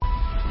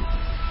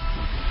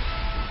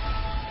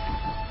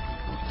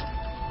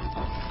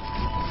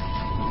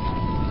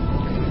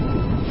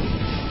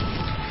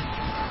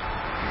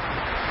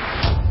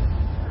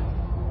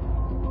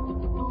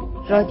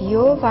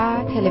رادیو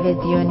و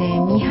تلویزیون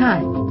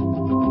میهن.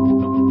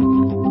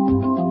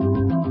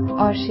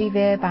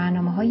 آرشیو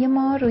برنامه‌های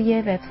ما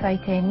روی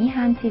وبسایت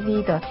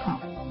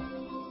mihan.tv.com.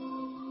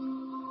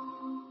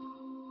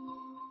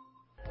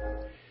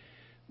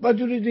 با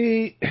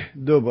درودی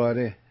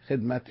دوباره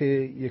خدمت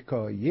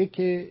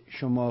یکایک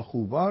شما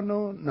خوبان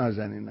و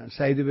نازنینان.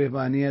 سعید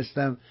بهبانی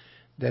هستم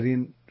در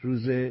این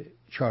روز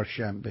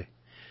چهارشنبه.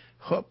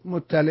 خب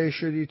مطلع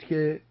شدید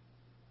که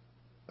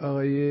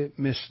آقای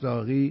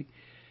مصداقی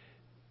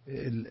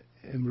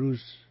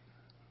امروز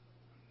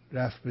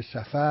رفت به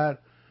سفر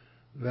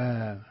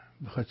و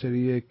به خاطر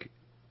یک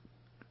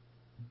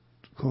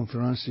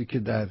کنفرانسی که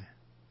در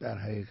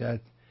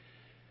حقیقت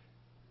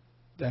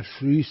در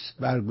سوئیس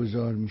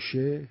برگزار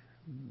میشه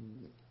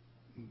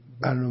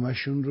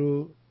برنامهشون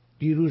رو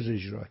دیروز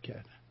اجرا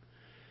کردن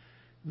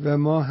و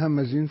ما هم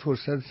از این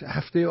فرصت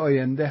هفته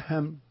آینده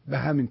هم به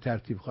همین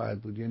ترتیب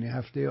خواهد بود. یعنی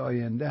هفته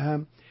آینده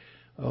هم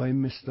آقای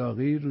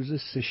مصداقی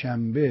روز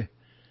سه‌شنبه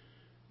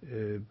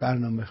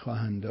برنامه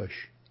خواهند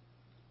داشت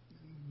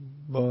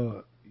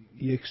با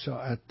 1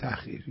 ساعت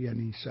تأخیر،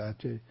 یعنی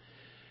ساعت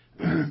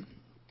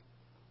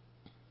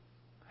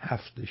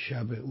 7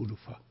 شب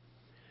اروپا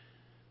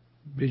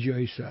به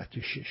جای ساعت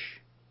 6.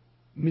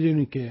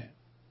 میدونی که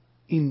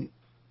این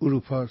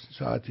اروپا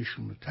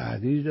ساعتشون رو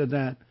تغییر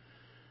دادن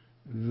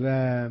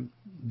و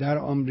در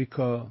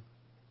آمریکا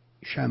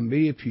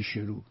شنبه پیش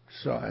رو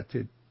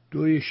ساعت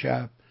 2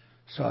 شب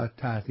ساعت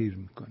تغییر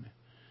میکنه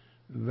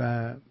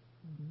و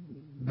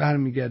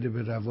برمیگرده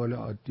به روال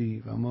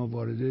عادی و ما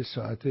وارد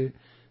ساعت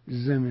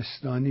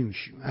زمستانی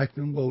میشیم.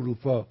 اکنون با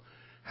اروپا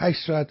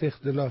 8 ساعت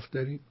اختلاف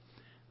داریم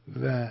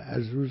و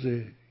از روز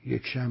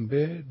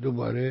یکشنبه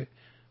دوباره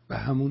به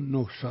همون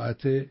 9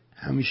 ساعت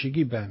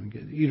همیشگی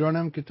برمیگرده. ایران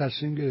هم که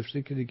تصمیم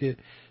گرفته که دیگه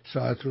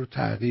ساعت رو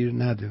تغییر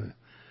نده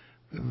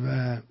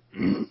و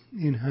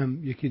این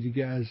هم یکی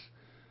دیگه از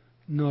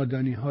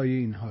نادانی های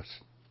این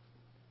هاست.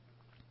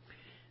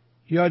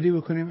 یادی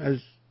بکنیم از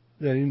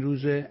در این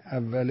روز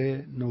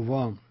اول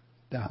نوامبر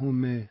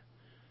 10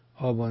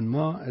 آبان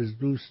ماه از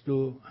دوست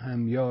و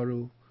همیار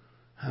و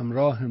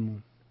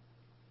همراهمون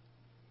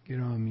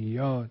گرامی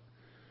یاد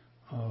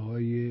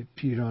آقای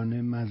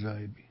پیران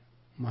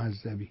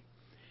مذهبی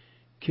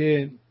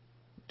که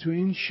تو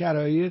این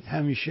شرایط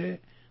همیشه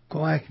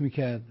کمک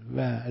میکرد و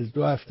از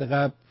 2 هفته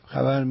قبل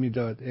خبر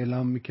میداد،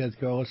 اعلام میکرد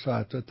که آقا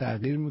ساعتها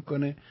تغییر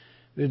میکنه،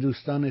 به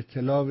دوستان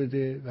اطلاع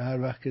بده و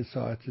هر وقت که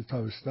ساعت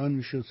تابستان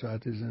میشد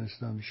ساعت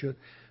زمستان میشد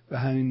و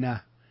همین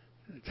نه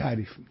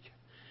تعریف میکرد.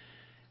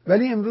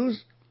 ولی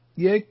امروز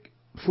یک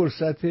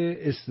فرصت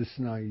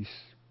استثنایی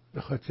است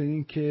به خاطر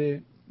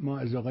اینکه ما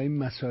از آقای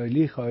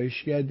مسائلی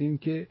خواهش کردیم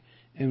که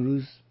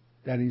امروز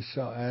در این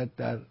ساعت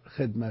در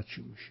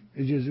خدمتشون میشیم.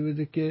 اجازه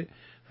بده که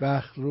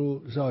وقت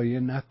رو ضایع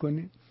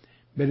نکنیم،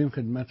 بریم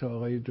خدمت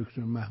آقای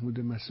دکتر محمود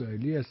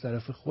مسائلی. از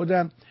طرف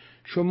خودم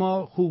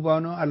شما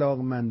خوبان و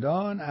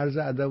علاقمندان عرض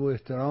ادب و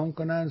احترام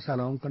کنن،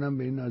 سلام کنم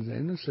به این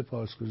نازنین و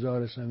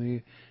سپاسگزار از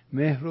همه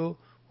مهر و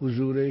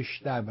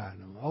حضورش در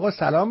برنامه. آقا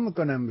سلام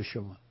میکنم به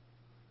شما.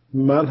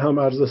 من هم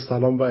عرض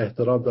سلام و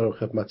احترام دارم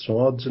خدمت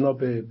شما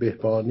جناب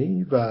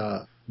بهبانی و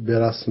به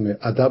رسم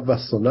ادب و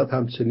سنت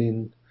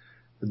همچنین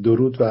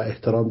درود و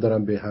احترام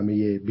دارم به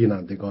همه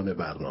بینندگان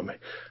برنامه.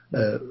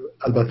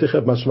 البته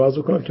خدمت شما عرض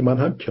کنم که من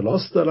هم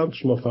کلاس دارم.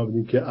 شما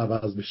فهمیدین که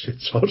عوض بشه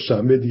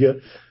چهارشنبه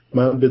دیگه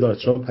من به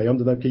دانش شما پیام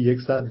دادم که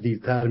 1 ساعت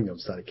دیرتر میام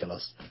سر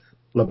کلاس.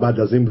 حالا بعد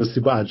از این بسی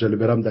با عجله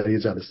برم در یه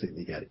جلسه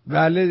دیگری.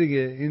 بله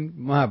دیگه این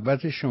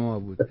محبت شما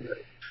بود.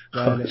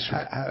 بله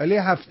ولی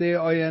هفته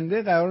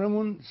آینده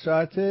قرارمون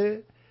ساعت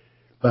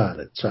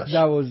بله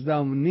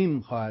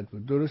 12:30 خواهد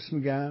بود. درست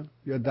میگم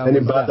یا 12؟ یعنی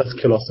بعد از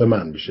کلاس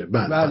من میشه.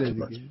 بله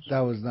دیگه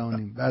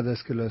 12:30 بعد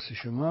از کلاس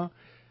شما.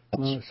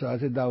 ما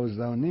ساعت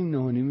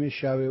 12:30 9:30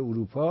 شب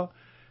اروپا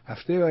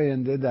هفته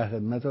آینده در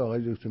خدمت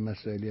آقای دکتر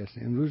مسائلی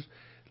هستیم. امروز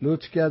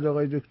لطف کرد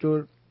آقای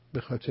دکتر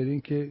به خاطر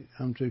اینکه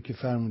همونطور که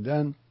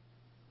فرمودن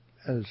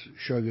از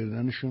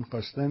شاگردانشون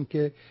خواستن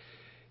که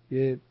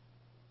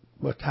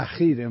با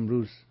تأخیر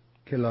امروز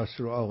کلاس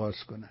رو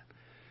آغاز کنن.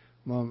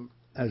 ما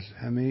از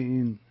همه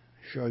این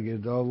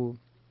شاگردا و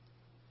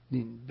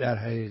در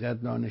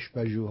حقیقت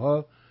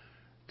دانشپژوها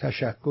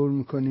تشکر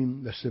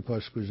میکنیم و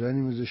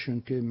سپاسگزاریم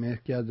ازشون که مهر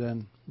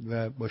کردن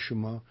و با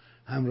شما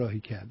همراهی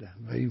کردن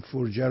و این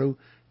فرجه رو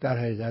در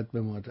حقیقت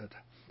به ما دادن.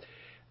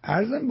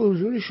 عرضم به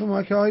حضور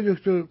شما که آقای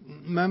دکتر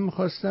من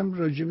میخواستم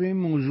راجع به این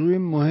موضوع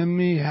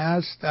مهمی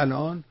هست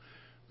الان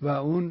و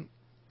اون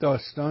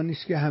داستانی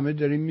است که همه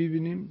داریم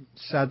میبینیم،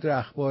 صدر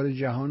اخبار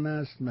جهان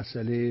است،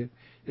 مسئله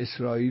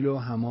اسرائیل و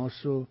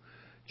حماس و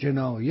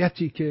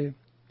جنایتی که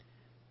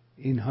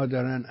اینها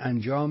دارن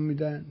انجام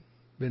میدن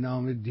به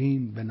نام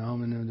دین، به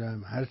نام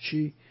نمیدونم هر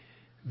چی،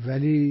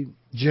 ولی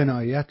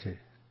جنایت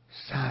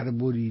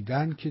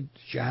سربریدن که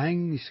جنگ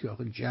نیست که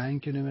آخه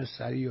جنگ که نمیشه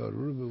سر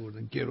یارو رو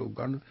ببردن،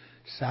 گروگان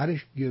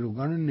سرش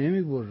گروگان رو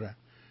نمیبرن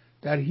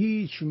در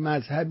هیچ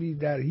مذهبی،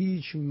 در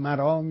هیچ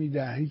مرامی،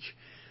 در هیچ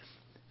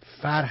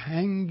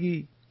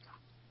فرهنگی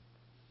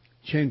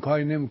چنین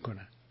کاری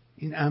نمیکنن.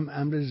 این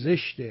امر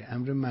زشته،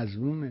 امر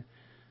مظلومه.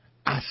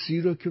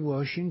 اسیر رو که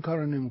باهاش این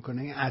کارو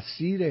نمیکنه، این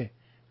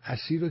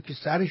اسیر رو که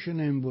سرشو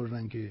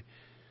نمیبردن که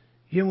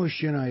یه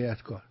مش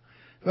جنایتکار.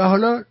 و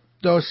حالا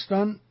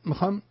داستان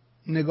میخوام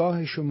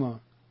نگاه شما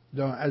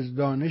از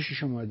دانش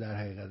شما در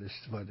حقیقت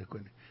استفاده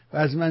کنه و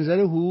از منظر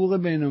حقوق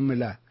بین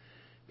الملل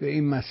به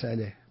این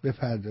مسئله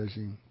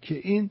بپردازیم که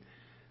این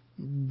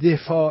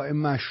دفاع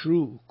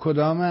مشروع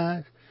کدام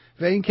است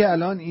و اینکه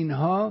الان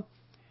اینها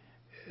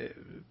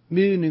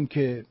می‌بینیم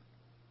که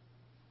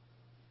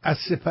از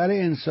سپر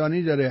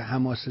انسانی داره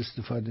حماس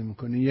استفاده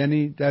میکنه،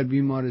 یعنی در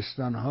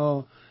بیمارستان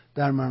ها،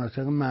 در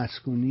مناطق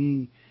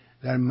مسکونی،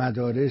 در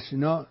مدارس،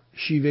 اینا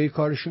شیوه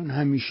کارشون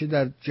همیشه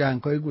در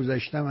جنگ های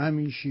گذشته هم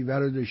همین شیوه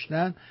رو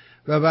داشتن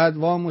و بعد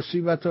وا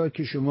مصیبت ها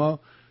که شما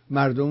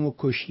مردم رو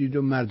کشتید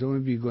و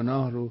مردم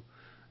بیگناه رو،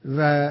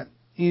 و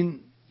این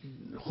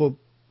خب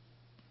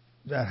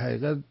در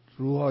حقیقت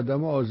روح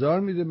آدم آزار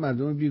میده،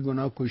 مردم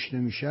بیگناه کشته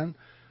میشن،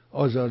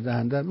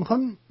 آزاردهنده.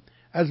 میخوام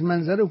از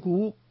منظر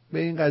حقوق به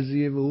این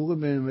قضیه و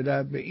حقوق بین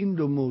الملل به این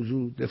دو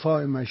موضوع،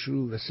 دفاع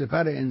مشروع و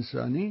سپر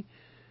انسانی،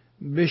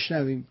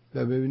 بشنویم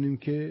و ببینیم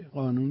که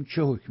قانون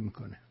چه حکم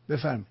میکنه.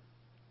 بفرمایید.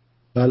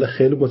 بله،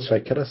 خیلی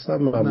متشکر هستم،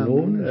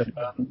 ممنون.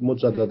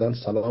 مجددا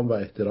سلام و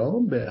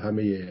احترام به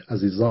همه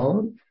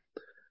عزیزان.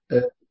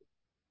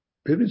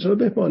 ببینید جناب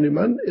بهبانی،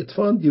 من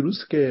اتفاقا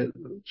دیروز که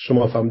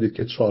شما فهمیدید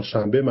که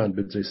چهارشنبه من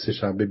به جای سه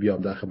شنبه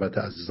بیام در خدمت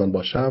عزیزان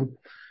باشم،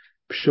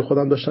 پیش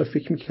خودم داشتم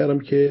فکر میکردم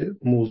که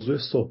موضوع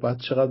صحبت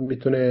چقدر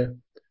میتونه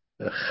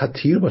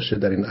خطیر باشه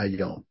در این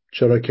ایام،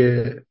 چرا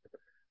که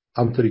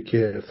همونطوری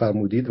که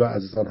فرمودید و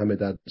عزیزان همه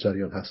در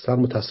جریان هستن،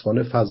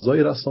 متاسفانه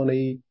فضای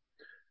رسانه‌ای،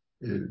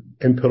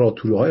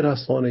 امپراتوری‌های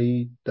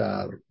رسانه‌ای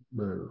در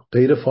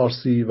غیر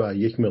فارسی و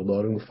یک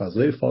مقدار اون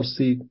فضای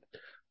فارسی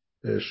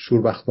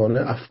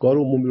شوربختانه افکار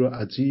عمومی رو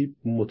عجیب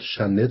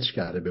متشنج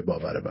کرده به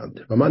باور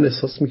بنده و من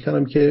احساس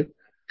میکنم که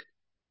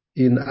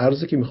این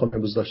عرضی که میخوام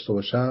امروز داشته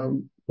باشم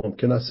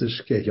ممکن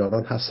استش که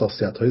احیانا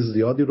حساسیت‌های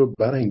زیادی رو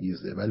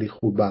برانگیزه، ولی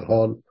خوب به هر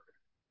حال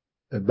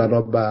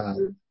بنابر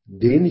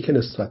دینی که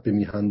نسبت به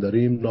میهن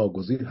داریم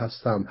ناگزیر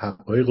هستم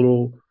حقایق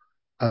رو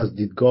از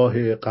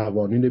دیدگاه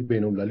قوانین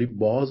بین‌المللی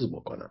باز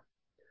بکنم.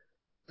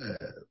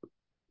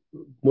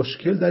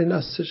 مشکل در این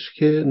استش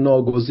که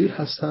ناگزیر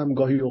هستم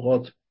گاهی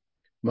اوقات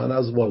من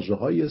از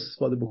واژه‌هایی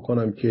استفاده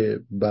بکنم که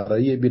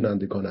برای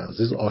بینندگان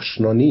عزیز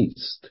آشنا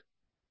نیست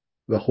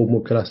و خب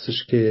ممکن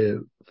استش که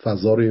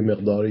فضا رو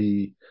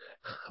مقداری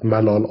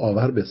ملال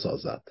آور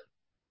بسازد.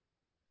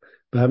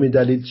 به همین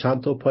دلیل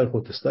چند تا پای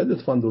استایل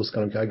لطفاً درست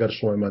کردم که اگر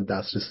شما من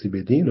دسترسی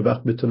بدین و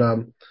وقت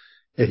بتونم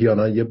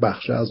احیانا یه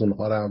بخش از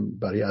اونها رو هم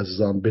برای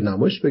عزیزان به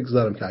نمایش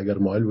بگذارم که اگر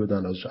مایل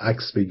بودن ازش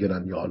عکس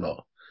بگیرن یا حالا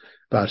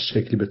بر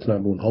شکلی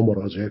بتونم به اونها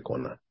مراجعه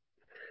کنم.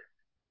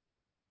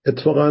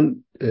 اتفاقاً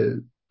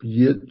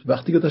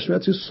وقتی که داشتم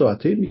یه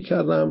صحبتی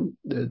می‌کردم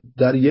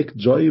در یک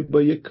جایی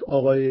با یک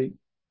آقای،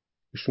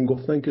 ایشون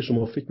گفتن که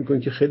شما فکر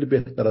می‌کنید که خیلی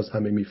بهتر از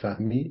همه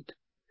می‌فهمید.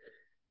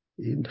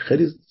 این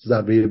خیلی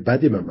ضربه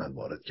بدی به من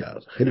وارد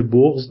کرد، خیلی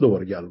بغض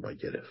دوباره گلوم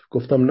گرفت.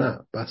 گفتم نه،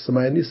 بحث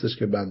من نیستش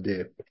که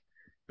بنده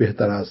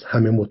بهتر از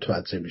همه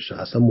متوجه میشه،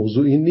 اصلا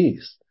موضوع این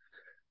نیست،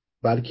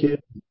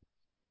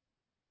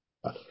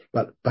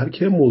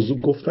 بلکه موضوع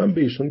گفتم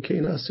به ایشون که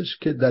این هستش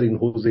که در این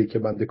حوزه‌ای که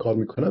بنده کار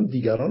میکنم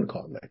دیگران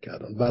کار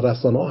نکردن و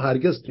رسانه‌ها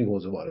هرگز تو این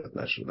حوزه وارد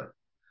نشدن.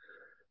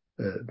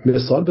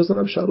 مثال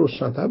بزنم شاید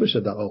روشن‌تر بشه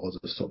در آغاز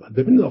صحبت.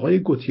 ببینید آقای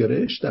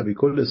گوتیرش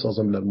دبیرکل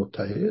سازمان ملل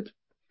متحد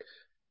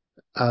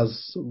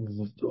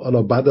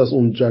حالا بعد از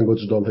اون جنگ و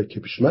جدال‌هایی که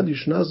پیش اومد،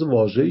 ایشون از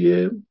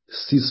واژه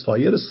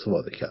سیزفایر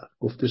استفاده کرد.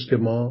 گفتش که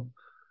ما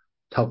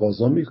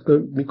تقاضا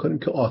میکنیم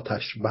که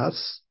آتش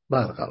بس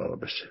برقرار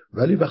بشه،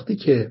 ولی وقتی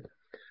که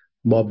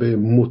ما به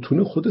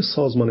متون خود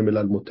سازمان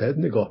ملل متحد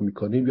نگاه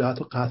میکنیم یا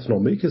حتی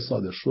قطعنامه‌ای که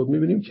صادر شد،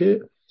 میبینیم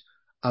که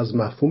از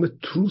مفهوم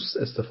تروس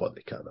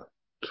استفاده کردن.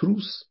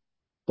 تروس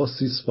با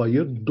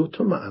سیزفایر دو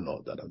تا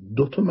معنا دارن،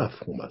 دو تا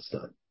مفهوم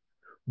هستن،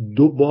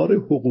 دو بار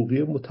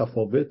حقوقی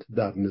متفاوت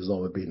در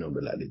نظام بین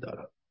المللی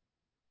دارن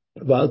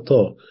و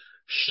حتی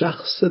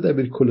شخص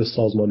دبیرکل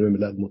سازمان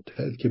ملل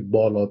متحد که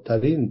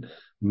بالاترین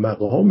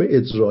مقام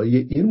اجرایی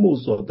این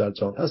موضوع در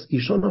جهان هست،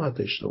 ایشان هم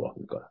حتی اشتباه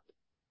میکنن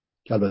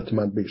که البته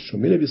من به ایشون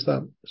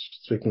مینویسم،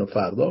 فکر کنم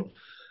فردا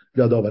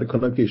یادآوری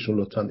کنم که ایشون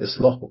لطفاً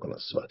اصلاح بکنن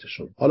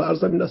صورتشون. حالا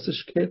عرضم این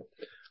استش که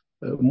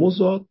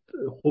موضوع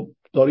خب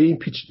داره این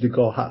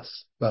پیچیدگی‌ها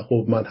هست و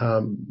خب من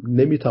هم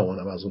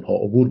نمیتوانم از اونها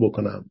عبور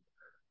بکنم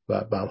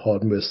و به هر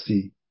حال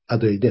مستی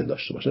ادای دین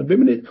داشته باشم.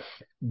 ببینید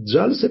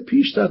جلسه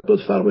پیش در دو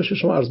فرمایش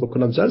شما عرض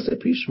بکنم. جلسه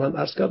پیش من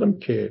عرض کردم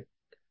که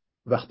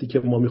وقتی که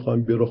ما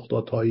میخوایم به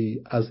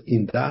رخدادهایی از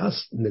این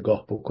دست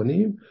نگاه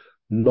بکنیم،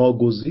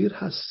 ناگزیر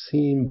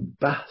هستیم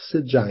بحث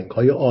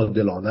جنگ‌های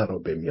عادلانه رو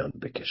به میان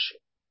بکشیم.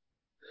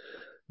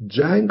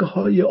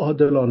 جنگ‌های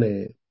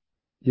عادلانه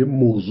یه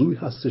موضوعی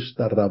هستش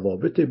در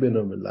روابط بین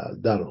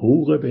الملل، در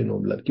حقوق بین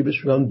الملل که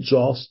بهش میگن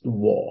جاست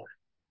وار.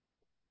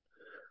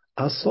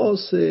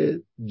 اساس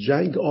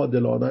جنگ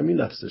عادلانه این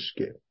هستش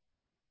که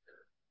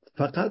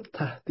فقط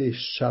تحت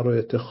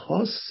شرایط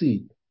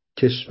خاصی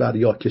کشور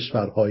یا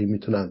کشورهایی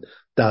میتونن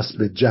دست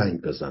به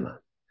جنگ بزنن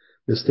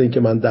مثل این که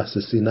من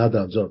دسترسی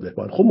ندارم جناب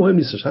بهبانی. خب مهم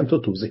نیستش، همینطور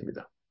توضیح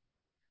میدم.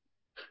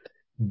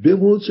 به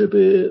موجب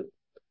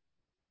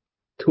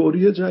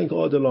تئوری جنگ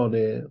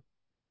عادلانه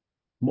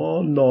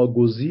ما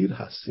ناگزیر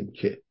هستیم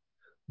که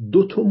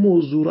دو تا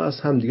موضوع رو از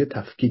همدیگه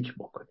تفکیک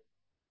بکنیم.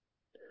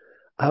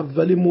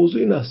 اولی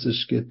موضوع این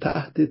هستش که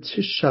تحت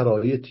چه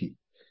شرایطی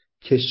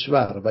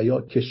کشور و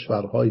یا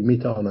کشورهایی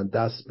میتوانند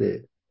دست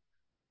به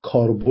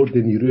کاربرد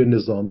نیروی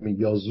نظامی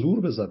یا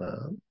زور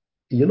بزنن،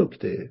 یه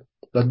نکته.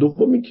 و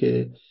دومی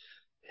که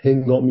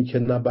هنگامی که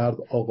نبرد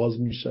آغاز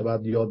می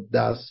شود یا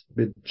دست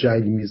به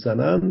جنگ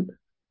میزنن،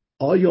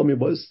 آیا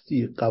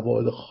میبایستی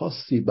قواعد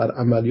خاصی بر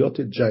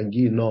عملیات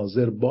جنگی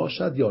ناظر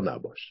باشد یا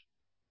نباشد.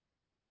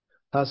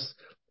 پس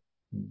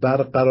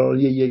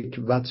برقراری یک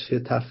وجه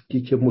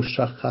تفکیک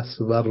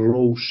مشخص و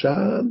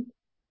روشن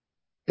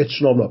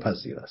اجتناب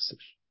ناپذیر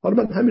هستش.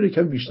 حالا من همین رو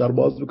کمی بیشتر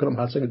باز بکنم،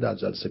 هرچند که در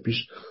جلسه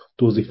پیش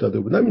توضیح داده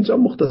بودم، اینجا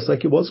مختصر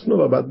که باز کنم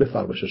و بعد به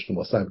فرمایشش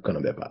شما سعی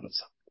میکنم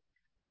بپردازم.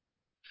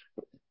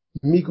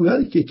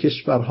 میگویند که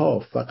کشورها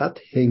فقط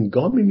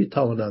هنگامی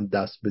میتوانند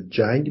دست به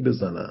جنگ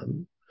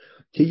بزنند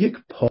که یک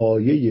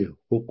پایه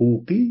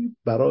حقوقی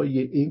برای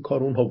این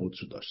کار اونها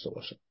وجود داشته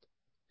باشد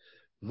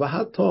و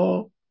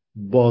حتی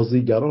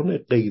بازیگران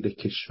غیر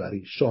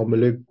کشوری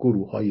شامل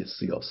گروه‌های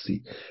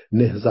سیاسی،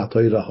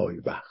 نهضت‌های رهایی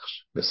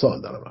بخش،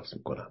 مثال دارم عرض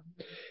می‌کنم،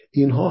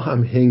 اینها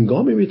هم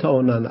هنگامی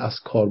میتوانند از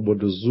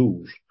کاربرد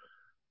زور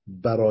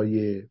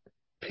برای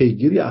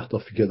پیگیری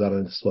اهدافی که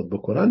دارن اثبات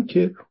بکنن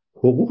که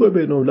حقوق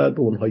بین‌الملل به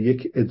اونها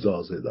یک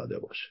اجازه داده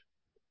باشه.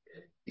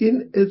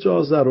 این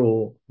اجازه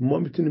رو ما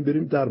میتونیم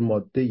بریم در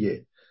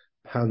ماده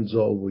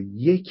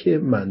 51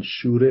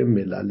 منشور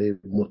ملل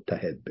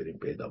متحد بریم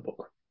پیدا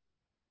بکنیم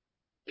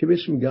که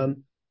بهش میگن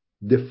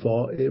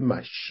دفاع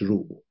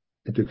مشروع.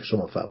 اینطور که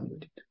شما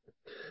فرمودید.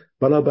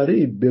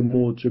 بنابراین به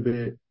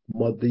موجب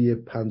ماده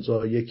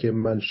 51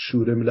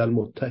 منشور ملل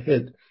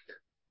متحد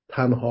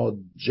تنها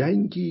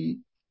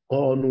جنگی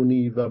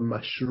قانونی و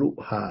مشروع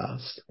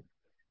هست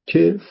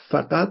که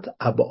فقط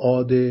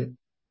ابعاد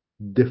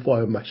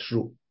دفاع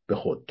مشروع به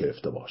خود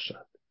گرفته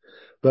باشد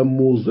و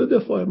موضوع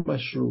دفاع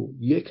مشروع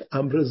یک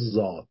امر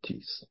ذاتی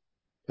است.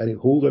 یعنی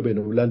حقوق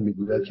بین‌الملل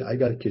میگوید که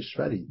اگر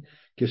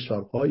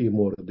کشورهای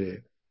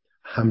مورد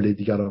حمله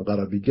دیگران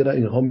قرار بگیرن،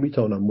 اینها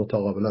میتونن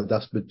متقابلا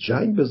دست به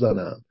جنگ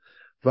بزنن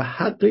و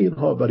حق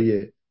اینها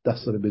برای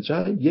دست به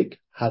جنگ یک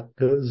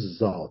حق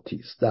ذاتی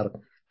است در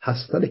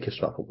هستن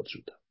کشورها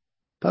وجود دارد.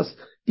 پس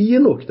این یه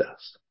نکته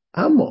است.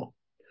 اما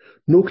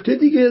نکته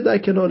دیگه در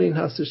کنار این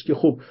هستش که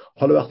خب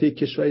حالا وقتی یک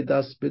کشوری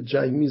دست به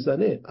جنگ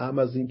میزنه، اهم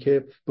از این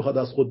که بخواد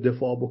از خود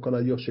دفاع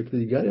بکنه یا شکل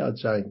دیگری از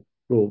جنگ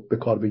رو به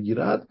کار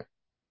بگیرد،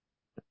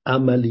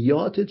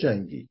 عملیات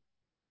جنگی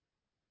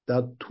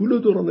در طول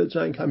دوران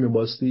جنگ هم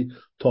میبایستی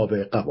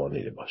تابع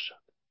قوانینی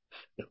باشد.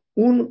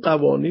 اون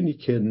قوانینی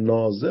که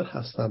ناظر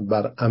هستند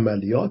بر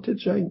عملیات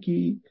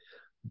جنگی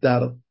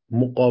در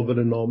مقابل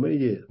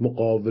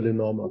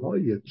نامه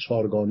های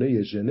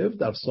چهارگانه ژنو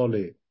در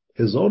سال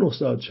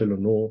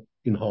 1949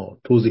 اینها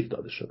توضیح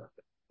داده شدند.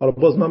 حالا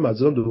باز من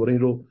معذرم دوباره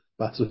این رو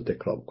بحث رو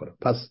تکرار کنم.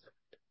 پس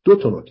دو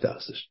تا نکته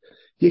هستش.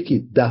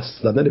 یکی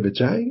دست زدن به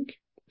جنگ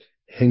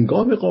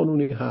هنگام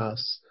قانونی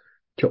هست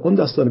که اون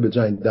دست زدن به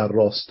جنگ در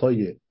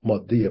راستای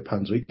ماده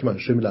 51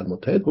 منشور ملل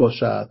متحد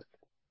باشد.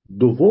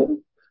 دوم،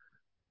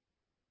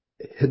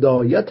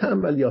 هدایت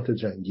عملیات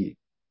جنگی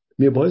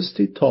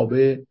میبایستی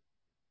تابع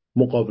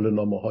مقابل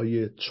نامه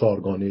های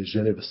چهارگانه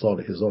ژنو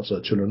سال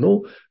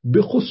 1949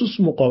 به خصوص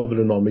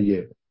مقابل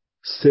نامه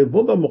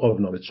سوم و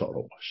مقابل نامه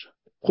چهارم باشد.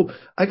 خب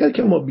اگر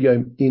که ما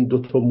بیایم این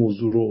دو تا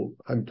موضوع رو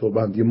همینطور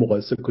با هم دیگه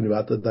مقایسه کنیم و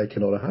حتی در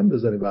کنار هم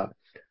بذاریم و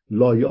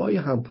لایه‌های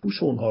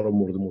همپوش اونها رو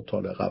مورد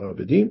مطالعه قرار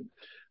بدیم،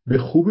 به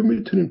خوبی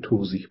میتونیم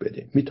توضیح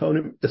بدیم،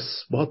 میتونیم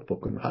اثبات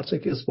بکنیم،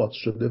 هرچند که اثبات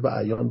شده و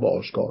عیان و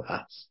آشکار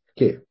هست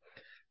که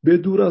به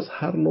دور از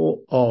هر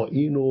نوع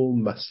آیین و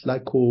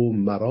مسلک و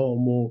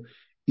مرام و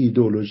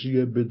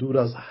ایدئولوژی، به دور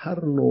از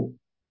هر نوع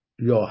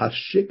یا هر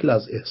شکل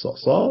از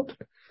احساسات،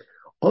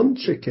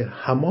 آنچه که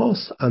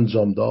حماس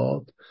انجام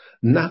داد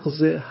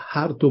نقض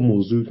هر دو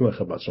موضوعی که من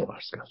خدمت شما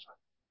عرض کردم.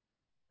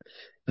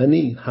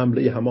 یعنی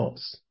حمله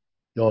حماس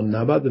یا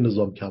نبرد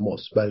نظام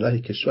حماس بر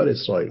علیه کشور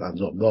اسرائیل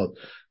انجام داد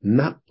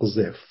نقض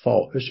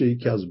فاحش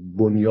یکی از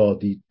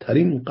بنیادی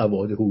ترین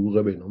قواعد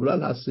حقوق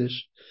بین‌الملل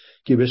هستش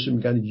که بهش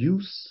میگن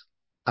یوس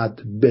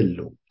اد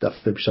بلوم.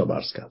 دفعه پیشم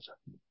عرض کردم.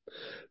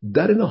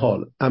 در این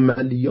حال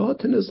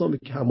عملیات نظامی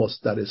که حماس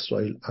در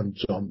اسرائیل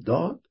انجام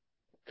داد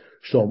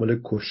شامل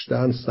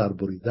کشتن،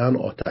 سربریدن،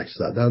 آتش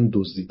زدن،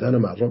 دزدیدن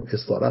مردم،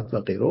 اسارت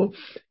و غیره،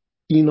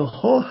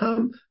 اینها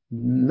هم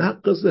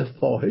نقض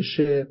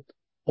فاحش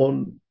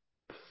اون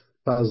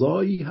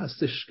فضایی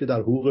هستش که در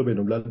حقوق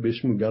بین‌الملل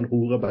بهش میگن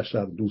حقوق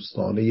بشر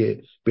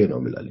دوستانه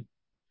بین‌المللی.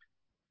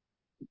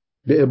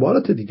 به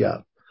عبارت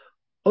دیگر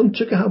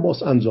آنچه که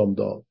حماس انجام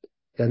داد،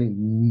 یعنی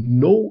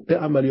نوع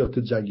عملیات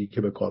جنگی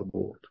که به کار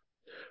برد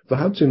و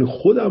همچنین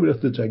خود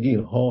عملیات جنگی،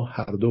 اینها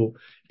هر دو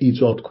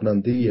ایجاد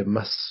کننده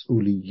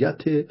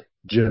مسئولیت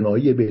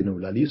جنایی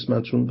بین‌المللی است.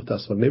 من چون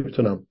تصور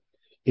نمیتونم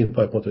این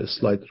پایپوت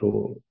اسلاید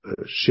رو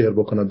شیر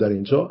بکنم در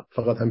اینجا،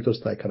 فقط همینطور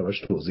سعی کردم باش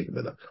توضیح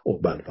بدم.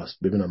 بله پس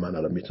ببینم من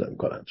الان میتونم این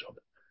کار انجام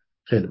بدم.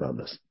 خیلی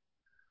ممنون.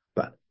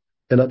 بله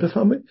اینا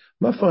بفهمید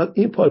من فقط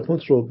این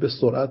پایپوت رو به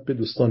سرعت به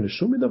دوستان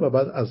نشون میدم و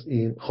بعد از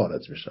این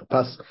خارج میشم.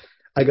 پس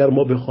اگر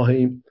ما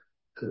بخوایم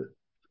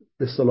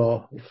به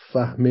اصطلاح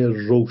فهم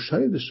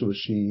روشنی داشته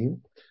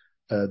باشیم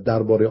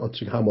درباره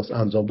آنچه که حماس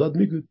انجام داد،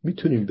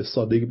 میتونیم به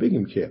سادگی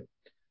بگیم که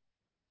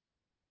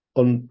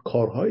آن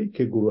کارهایی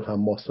که گروه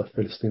حماس و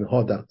فلسطینی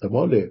ها در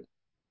قبال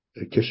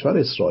کشور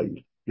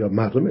اسرائیل یا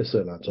مردم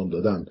اسرائیل انجام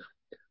دادن،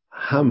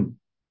 هم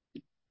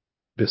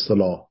به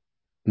اصطلاح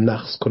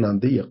نقض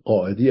کننده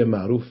قاعده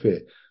معروف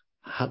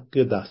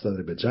حق دست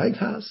دادن به جنگ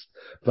هست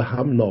و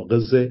هم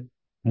ناقض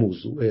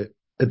موضوع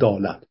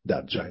عدالت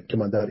در جنگ که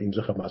من در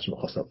اینجا خدمت شما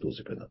خواستم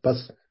توضیح بدم.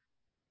 پس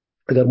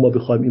اگر ما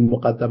بخوایم این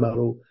مقدمه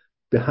رو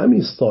به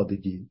همین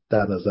سادگی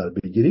در نظر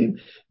بگیریم،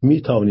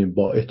 می توانیم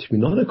با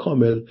اطمینان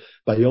کامل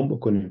بیان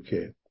بکنیم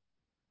که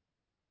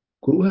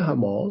گروه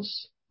حماس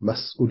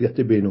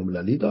مسئولیت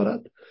بین‌المللی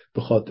دارد،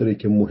 به خاطر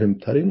اینکه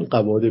مهمترین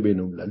قواعد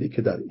بین‌المللی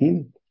که در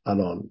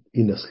الان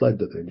این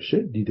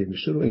اسلاید دیده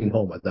میشه رو اینها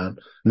اومدن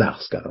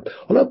نقض کردن.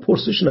 حالا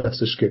پرسش این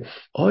هستش که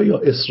آیا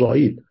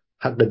اسرائیل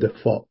حق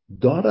دفاع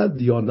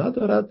دارد یا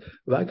ندارد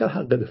و اگر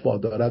حق دفاع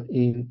دارد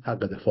این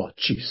حق دفاع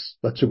چیست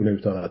و چگونه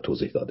میتواند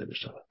توضیح داده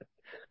بشود.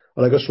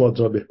 حالا اگر شما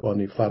جناب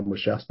بهبانی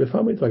فرمایشی هست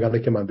بفرمایید، وگرنه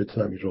که من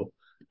بتونم این رو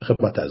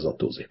خدمت عزیزان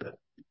توضیح بدم.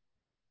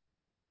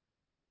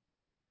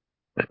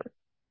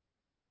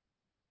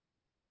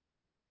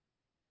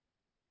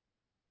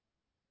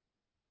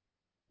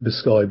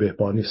 بسیار آقای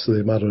بهبانی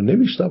صدای من رو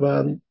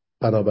نمیشنوند،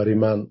 بنابراین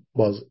من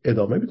باز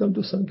ادامه میدم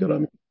دوستان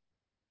گرامی.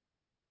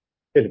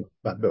 خیلی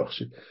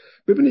ببخشید.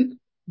 ببینید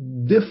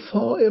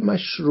دفاع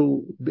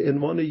مشروع به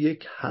عنوان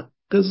یک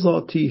حق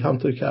ذاتی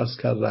همونطور که عرض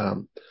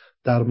کردم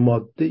در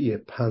ماده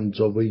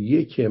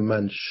 51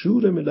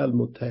 منشور ملل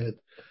متحد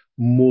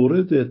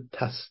مورد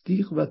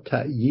تصدیق و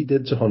تأیید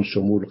جهان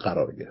شمول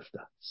قرار گرفته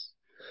است.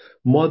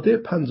 ماده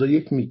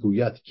 51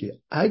 میگوید که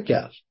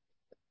اگر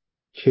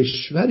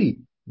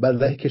کشوری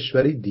بر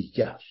کشوری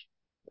دیگر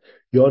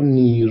یا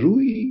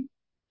نیروی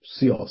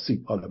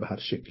سیاسی حالا به هر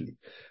شکلی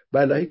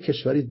بر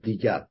کشوری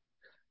دیگر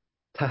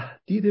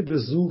تهدید به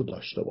زور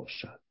داشته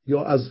باشد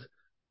یا از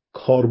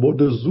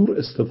کاربرد زور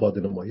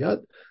استفاده نماید،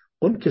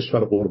 اون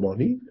کشور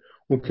قربانی،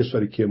 اون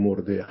کشوری که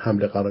مورد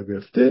حمله قرار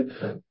گرفته،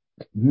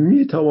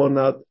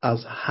 میتواند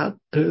از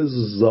حق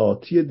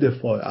ذاتی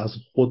دفاع از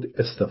خود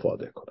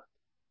استفاده کند.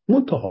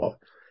 منتها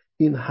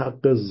این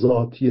حق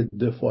ذاتی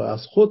دفاع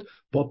از خود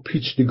با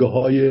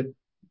پیچیدگی‌های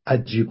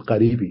عجیب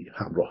غریبی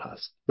همراه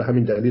است. به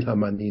همین دلیل هم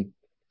من این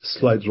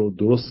اسلاید رو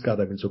درست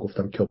کردم، اینجا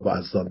گفتم که با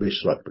عزیزان به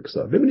اشتراک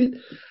بگذارم. ببینید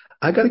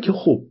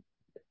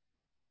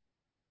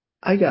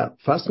اگر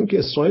فرض کنیم که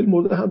اسرائیل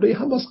مورد حمله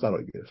حماس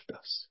قرار گرفته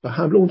است و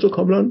حمله اونجا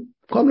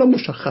کاملا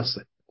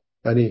مشخصه،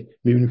 یعنی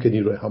میبینیم که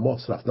نیروی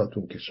حماس رفتن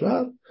تو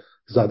کشور،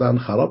 زدن،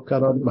 خراب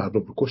کردن، مردم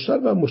رو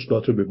کشتن و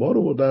مشکلات رو به بار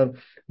آوردن.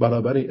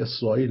 بنابراین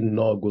اسرائیل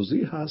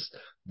ناگزیر هست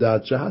در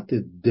جهت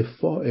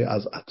دفاع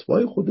از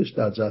اتباع خودش،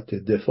 در جهت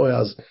دفاع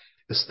از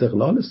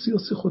استقلال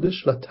سیاسی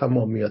خودش و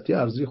تمامیت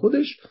ارضی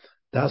خودش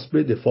دست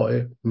به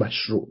دفاع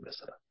مشروع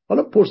بزنن.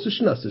 حالا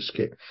پرسش این هستش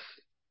که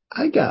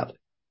اگر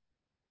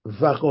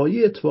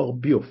وقایع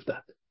اتفاق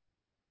بیفتد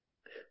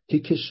که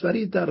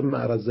کشوری در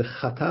معرض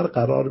خطر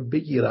قرار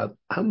بگیرد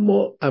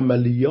اما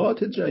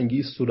عملیات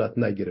جنگی صورت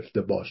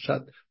نگرفته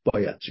باشد،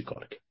 باید چی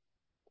کار کرد؟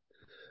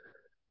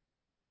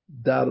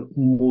 در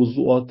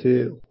موضوعات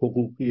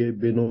حقوقی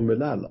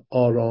بین‌الملل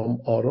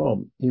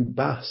آرام این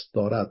بحث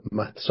دارد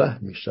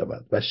مطرح می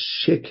شود و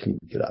شکل می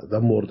گیرد و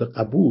مورد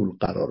قبول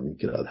قرار می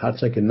گیرد،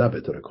 هرچند که نه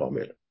به طور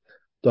کامل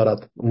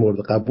دارد مورد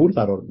قبول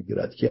قرار می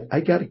گیرد که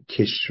اگر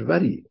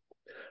کشوری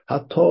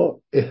حتی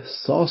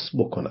احساس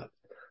بکند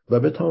و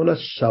بتواند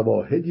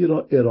شواهدی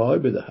را ارائه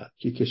بدهد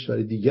که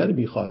کشور دیگر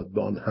میخواهد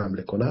به آن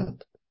حمله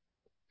کند،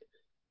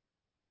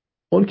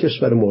 آن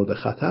کشور مورد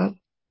خطر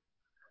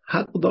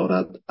حق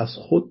دارد از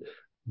خود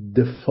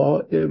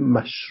دفاع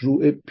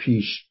مشروع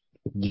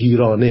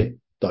پیشگیرانه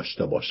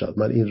داشته باشد.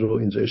 من این رو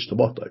اینجا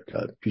اشتباه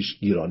کردم،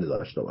 پیشگیرانه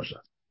داشته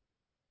باشد.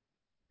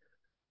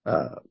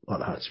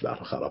 حالا هرچی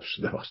برای خراب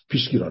شده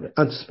پیشگیرانه،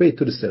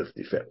 anticipatory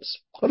self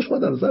defense. حالا شما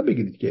در نظر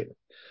بگیرید که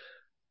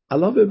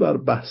علاوه بر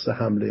بحث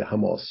حمله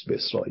حماس به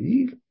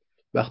اسرائیل،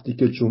 وقتی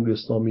که جمهوری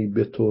اسلامی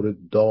به طور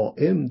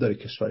دائم در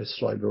کشور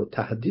اسرائیل رو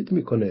تهدید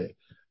میکنه،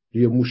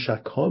 روی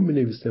موشک ها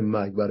مینویسه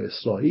مرگ بر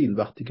اسرائیل،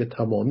 وقتی که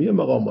تمامی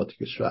مقامات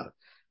کشور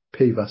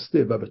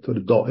پیوسته و به طور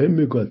دائم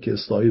میگویند که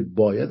اسرائیل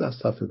باید از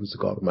صف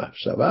روزگار محو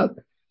شود،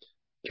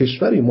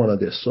 کشوری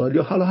مانند اسرائیل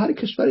یا حالا هر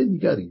کشور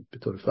دیگری به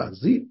طور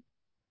فرضی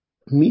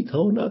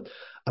میتواند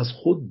از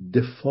خود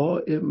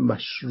دفاع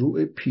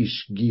مشروع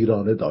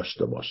پیشگیرانه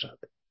داشته باشد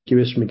که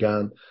بهش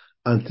میگن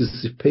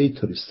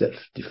anticipatory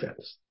self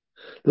defense.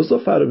 لذا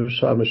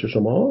فرمایش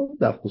شما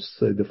در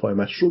خصوص دفاع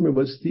مشروع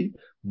میبایستی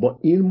با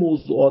این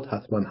موضوعات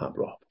حتما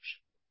همراه باشه.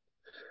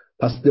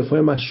 پس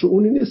دفاع مشروع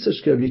اونی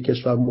نیستش که یک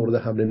کشور مورد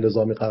حمله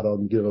نظامی قرار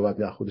میگیره و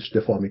بعد خودش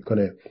دفاع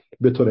میکنه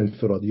به طور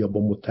انفرادی یا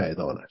با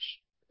متحدانش،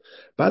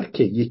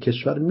 بلکه یک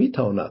کشور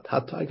میتواند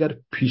حتی اگر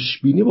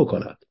پیش بینی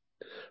بکند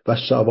و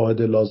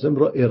شواهد لازم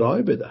را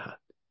ارائه بدهد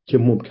که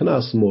ممکن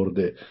است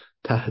مورد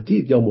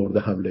تهدید یا مورد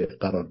حمله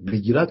قرار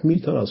بگیرد،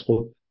 میتواند از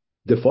خود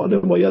دفاع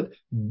نماید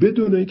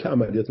بدون اینکه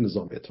عملیات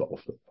نظامی اتفاق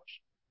افتاده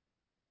باشد.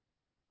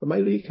 و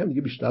من یکم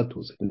دیگه بیشتر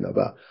توضیح میدم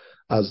و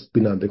از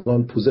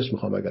بینندگان پوزش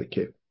میخوام اگر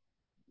که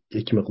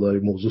یک مقداری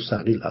موضوع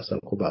ثقیل هست.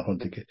 خب به هر حال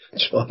دیگه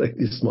چاره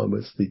نیست، ما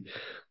مستی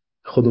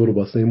خودمون رو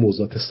واسه این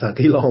موضوعات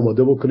ثقیل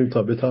آماده بکنیم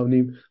تا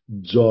بتونیم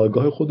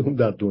جایگاه خودمون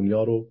در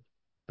دنیا رو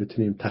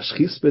بتونیم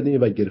تشخیص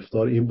بدیم و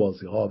گرفتار این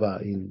بازی ها و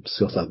این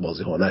سیاست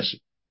بازی ها نشیم.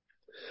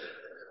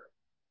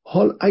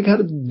 حال اگر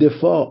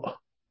دفاع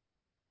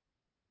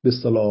به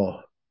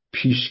اصطلاح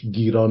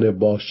پیشگیرانه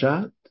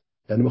باشد،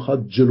 یعنی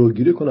میخواد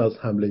جلوگیری کنه از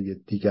حمله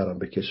دیگران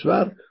به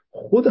کشور،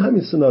 خود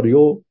همین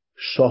سناریو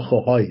شاخه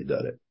هایی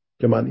داره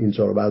که من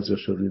اینجا رو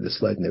بعضی‌هاش رو روی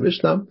اسلاید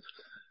نوشتم.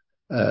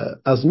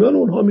 از میان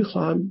اونها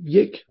میخوام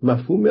یک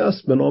مفهومی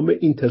است به نام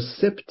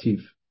اینترسپتیو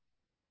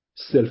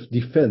سلف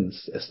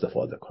دیفنس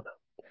استفاده کنم.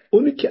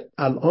 اونی که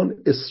الان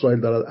اسرائیل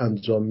دارد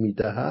انجام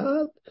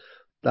میدهد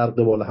در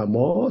قبال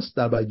حماس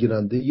در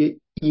برگیرنده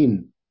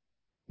این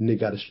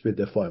نگرش به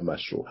دفاع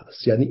مشروع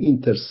هست، یعنی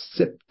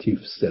اینترسپتیو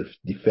سلف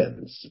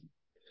دیفنس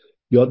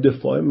یا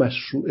دفاع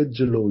مشروع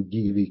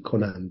جلوگیری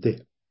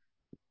کننده،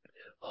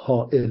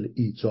 حائل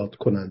ایجاد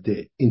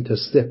کننده،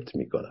 اینترسپت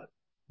میکنند.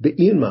 به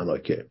این معنا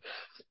که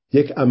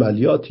یک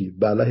عملیاتی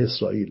به علیه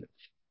اسرائیل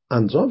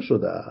انجام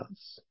شده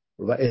است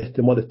و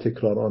احتمال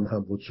تکرار آن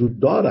هم وجود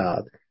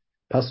دارد،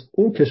 پس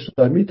اون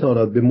کشور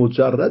میتواند به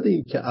مجرد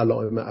اینکه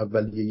علائم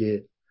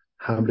اولیه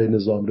حمله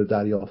نظام رو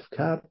دریافت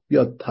کرد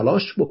بیاد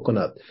تلاش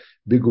بکند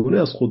به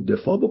گونه از خود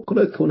دفاع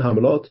بکند که اون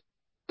حملات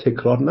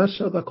تکرار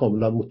نشد و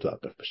کاملا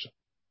متوقف بشه.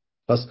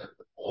 پس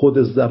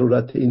خود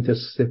ضرورت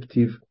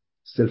اینترسپتیو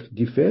سلف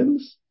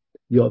دیفنس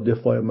یا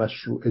دفاع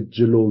مشروع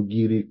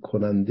جلوگیری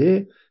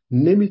کننده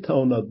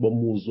نمیتواند با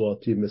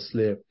موضوعاتی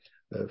مثل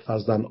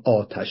فرضاً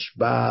آتش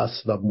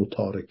بس و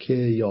متارکه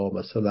یا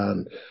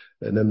مثلا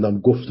نمیدونم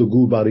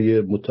گفتگو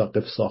برای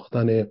متوقف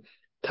ساختن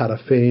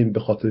طرفین به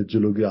خاطر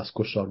جلوگیری از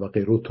کشتار و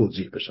غیره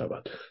توجیه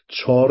بشود.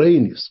 چاره ای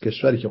نیست.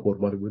 کشوری که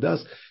قربانی بوده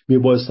است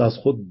میبایست از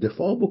خود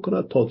دفاع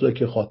بکند تا جایی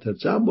که خاطر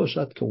جمع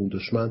باشد که اون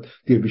دشمن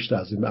دیگه بیشتر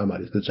از این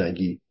عملیات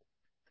جنگی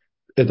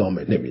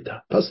ادامه نمیده.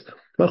 پس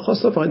من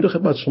خواستم فقط این رو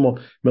خدمت شما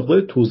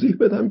مقدار توضیح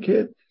بدم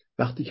که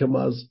وقتی که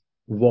ما از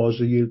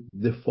واژه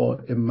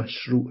دفاع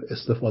مشروع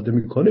استفاده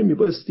میکنیم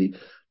میبایستی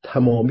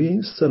تمامی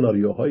این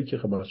سناریوهایی که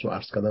خدمت شما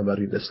عرض کردم و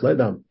روی این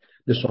اسلایدم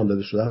نشان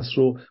داده شده است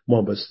رو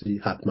ما بایستی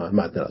حتما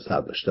مد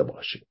نظر داشته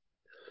باشیم.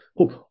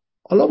 خب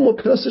حالا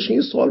ممکن است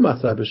این سوال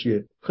مطرح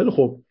بشه، خیلی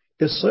خوب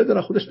اسرائیل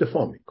در خودش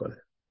دفاع میکنه،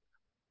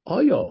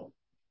 آیا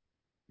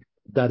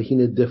در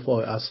حین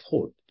دفاع از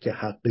خود که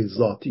حق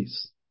ذاتی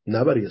است،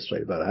 نه برای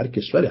اسرائیل برای هر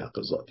کشوری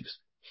حق ذاتی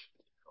است،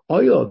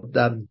 آیا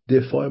در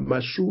دفاع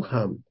مشروع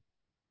هم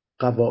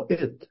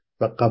قواعد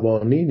و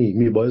قوانینی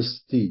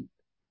میبایستی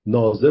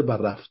ناظر بر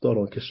رفتار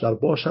آن کشور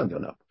باشند یا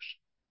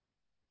نباشند؟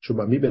 چون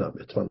من میبینم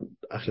اتفاقا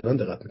اخیراً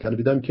دقت میکنم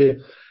دیدم که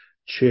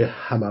چه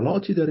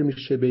حملاتی داره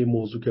میشه به این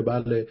موضوع که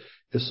بله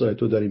اسرائیل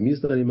تو داری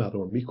میزنی،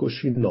 مردم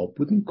میکشی،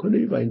 نابود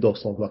میکنی و این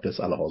داستان و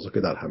قصه الهازا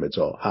که در همه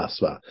جا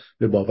هست و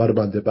به باور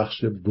بنده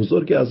بخش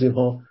بزرگی از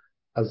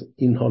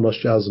اینها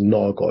ناشی از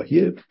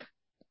ناآگاهی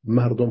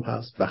مردم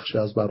هست، بخشی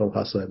از مردم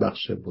هست و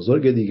بخش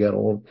بزرگ دیگر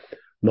اون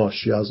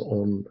ناشی از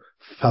اون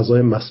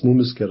فضای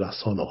مسمومی است که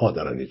رسانه‌ها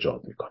دارن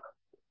ایجاد میکنن.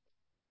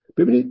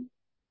 ببینید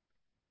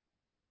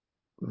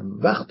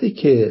وقتی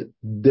که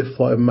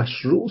دفاع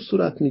مشروع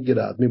صورت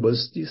میگیرد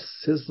میبایستی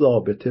 3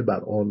 ضابطه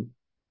بر آن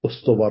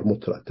استوار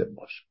مترتب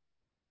باشه.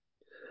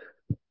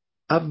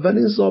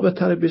 اولین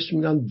ضابطه رو بهش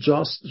میگن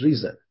just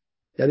reason،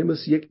 یعنی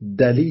مثل یک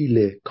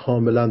دلیل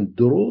کاملا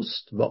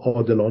درست و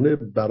عادلانه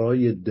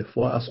برای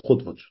دفاع از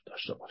خود وجود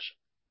داشته باشه.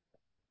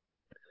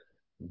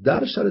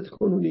 در شرایط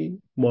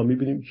کنونی ما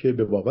میبینیم که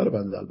به باور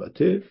بنده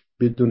البته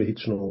بدون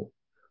هیچ نوع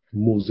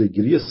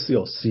موضع‌گیری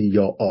سیاسی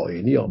یا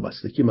آئینی یا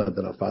مسلکی من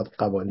دارم فقط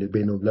قوانین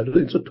بین‌المللی رو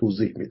اینجا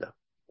توضیح میدم.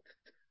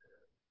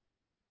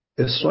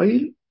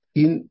 اسرائیل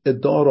این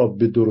ادعا را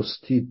به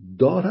درستی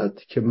دارد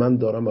که من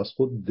دارم از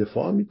خود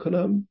دفاع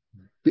میکنم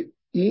به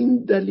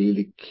این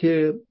دلیلی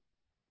که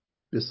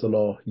به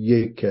اصطلاح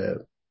یک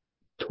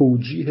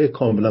توجیه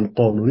کاملا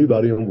قانونی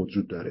برای اون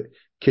وجود داره.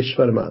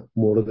 کشور من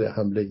مورد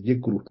حمله یک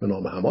گروه به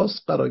نام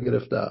حماس قرار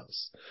گرفته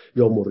است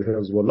یا مورد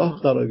حزب الله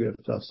قرار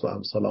گرفته است و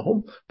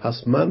امثالهم،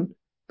 پس من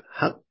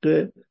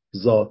حق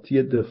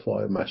ذاتی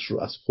دفاع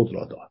مشروع از خود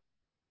را دارم.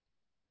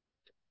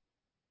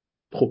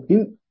 خب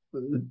این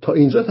تا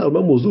اینجا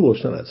تقریبا موضوع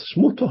روشن هستش.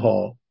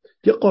 منتها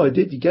یه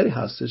قاعده دیگری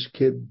هستش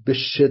که به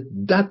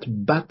شدت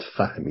بد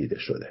فهمیده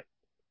شده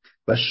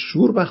و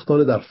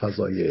شوربختانه در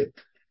فضای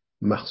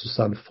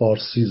مخصوصا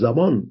فارسی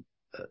زبان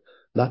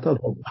نه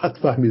تنها بد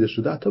فهمیده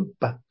شده، حتی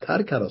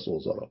بدتر کرد از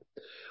اوضاع را.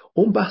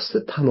 اون بحث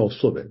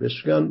تناسبه.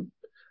 بهش میگن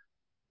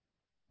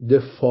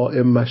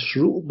دفاع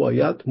مشروع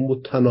باید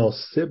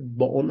متناسب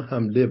با اون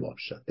حمله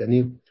باشد،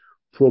 یعنی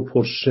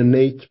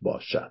پروپورشنیت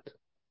باشد،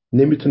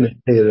 نمیتونه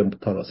غیر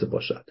متناسب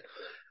باشد.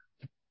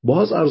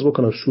 باز عرض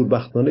بکنم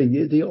شوربختانه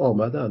یه دی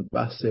آمدن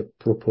بحث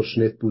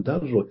پروپورشنیت بودن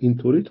رو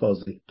اینطوری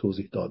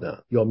توضیح دادن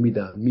یا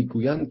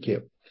میگوین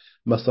که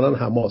مثلا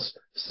حماس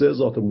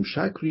 3000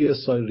 موشک روی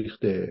اسرائیل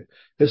ریخته،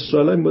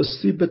 اسرائیل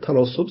مستی به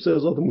تناسب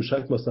 3000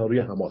 موشک مثلا روی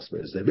حماس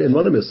بریزه به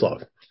عنوان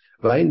مثال.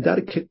 و این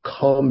درک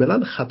کاملا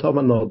خطا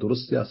و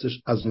نادرستی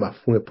هستش از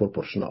مفهوم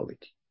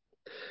پروپورشنالیتی.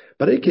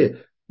 برای که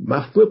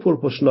مفهوم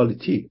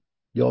پروپورشنالیتی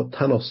یا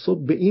تناسب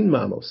به این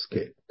معناست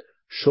که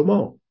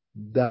شما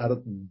در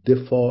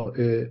دفاع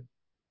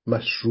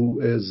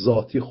مشروع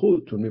ذاتی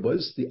خودتون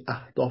میبایستی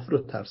اهداف رو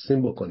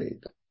ترسیم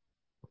بکنید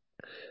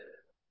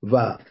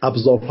و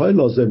ابزارهای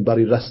لازم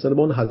برای رسیدن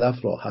به اون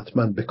هدف را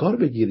حتما به کار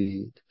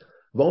بگیرید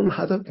و اون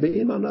هدف به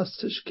این معنی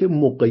هستش که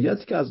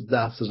موقعیتی که از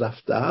دست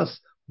رفته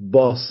است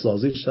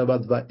بازسازی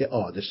شود و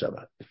اعاده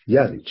شود.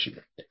 یعنی چی؟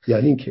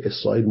 یعنی اینکه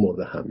اسرائیل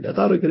مورد حمله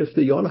قرار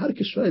گرفته یا هر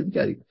کشور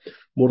دیگری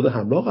مورد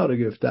حمله قرار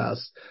گرفته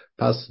است،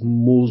 پس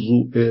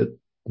موضوع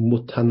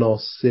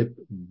متناسب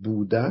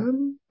بودن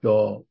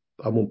یا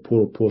همون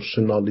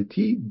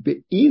پروپورشنالیتی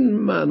به این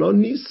معنا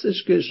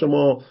نیستش که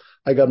شما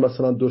اگر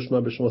مثلا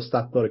دشمن به شما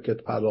 100 تا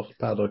راکت پرداخت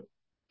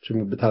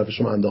به طرف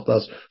شما انداخته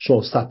است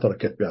شما 100 تا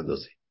راکت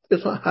بیاندازید.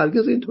 اصلا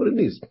هرگز اینطوری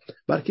نیست،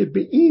 بلکه به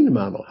این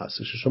معنا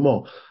هستش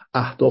شما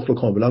اهداف رو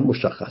کاملا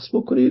مشخص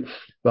بکنید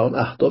و اون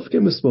اهداف که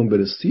مثل اون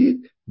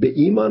برسید به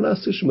این معنا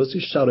هستش مثل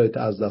شرایط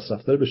از دست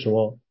رفته به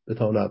شما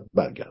بتواند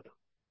برگردد.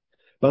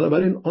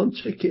 بنابراین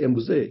آنچه که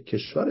امروزه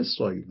کشور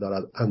اسرائیل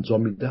دارد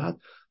انجام میدهد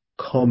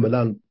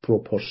کاملا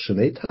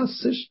پروپورشنیت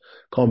هستش،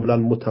 کاملا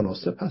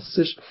متناسب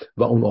هستش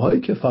و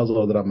اونهایی که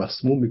فضا دارن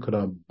مسموم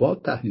میکنن با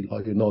تحلیل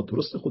های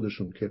نادرست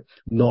خودشون که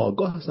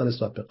ناآگاه هستن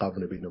نسبت به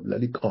قوانین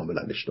بین‌المللی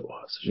کاملا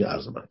اشتباه هستش. این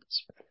عرض من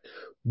هست.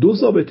 دو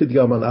ضابطه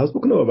دیگه من عرض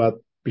بکنم و بعد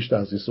بیشتر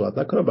از این صحبت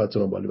نکنم، بعد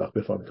جناب عالی وقت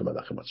بفرمایید که من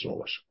در خدمت شما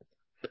باشم.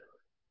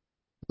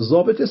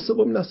 ضابطه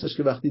سوم این هستش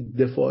که وقتی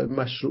دفاع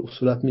مشروع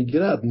صورت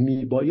میگیرد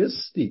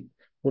میبایستی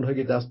اونها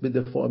که دست به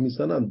دفاع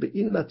میزنن به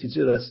این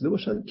نتیجه رسیده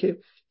باشن که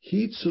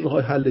هیچ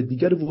راه حل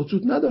دیگری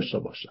وجود نداشته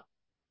باشه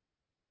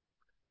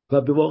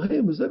و به واقع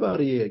امروزه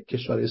برای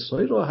کشور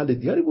اسرائیل راه حل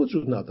دیگری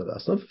وجود نداره.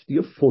 اصلا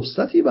دیگه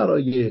فرصتی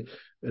برای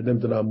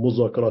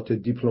مذاکرات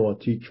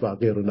دیپلماتیک و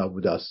غیره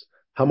نبوده است.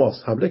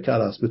 حماس حمله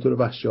کرده است، به طور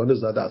وحشیانه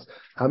زده است،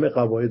 همه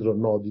قواعد را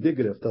نادیده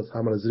گرفته است،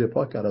 همه را زیر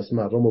پا کرده است،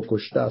 مردم را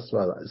کشته است و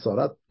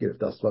اسارت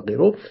گرفته است و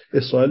غیره.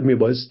 اسرائیل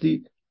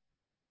میبایستی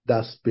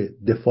دست به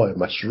دفاع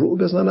مشروع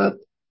بزند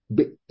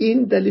به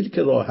این دلیل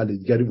که راه حل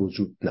دیگری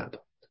وجود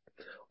ندارد.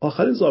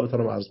 آخرین ضابطه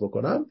رو عرض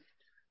بکنم.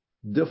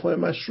 دفاع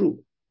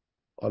مشروع،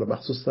 حالا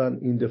مخصوصا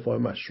این دفاع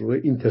مشروع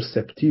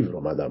اینترسپتیو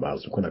رو من در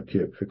عرض میکنم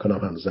که فکر کنم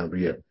هنوزم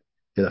روی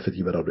یه دفعه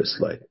دیگه برام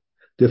اسلاید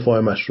دفاع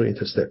مشروع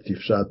اینترسپتیو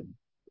شاید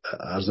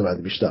عرض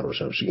من بیشتر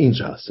روشن بشه.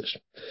 اینجا هستش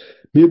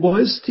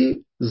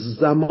میبایستی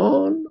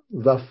زمان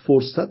و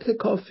فرصت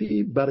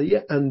کافی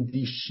برای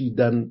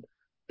اندیشیدن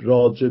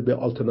راجع به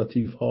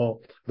آلترناتیو ها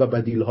و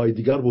بدیل های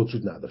دیگر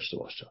وجود نداشته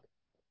باشد.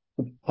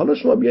 حالا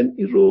شما بیان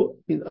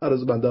این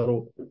عرض بنده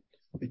رو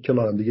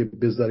کنارم دیگه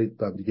بذارید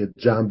و دیگه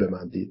جمع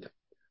ببندید.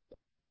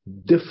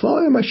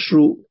 دفاع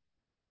مشروع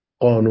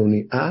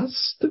قانونی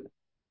است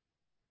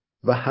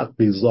و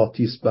حقی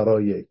ذاتی است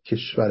برای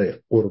کشور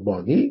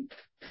قربانی،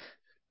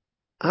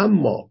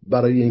 اما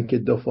برای اینکه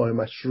دفاع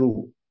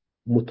مشروع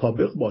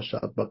مطابق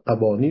باشد با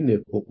قوانین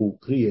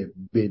حقوقی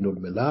بین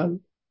الملل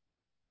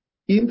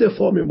این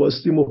دفاع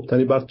میبایستی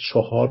مبتنی بر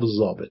 4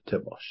 ضابطه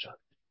باشد.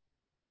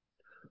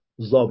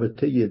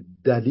 ضابطه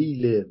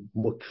دلیل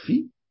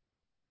مکفی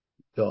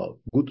یا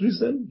good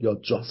reason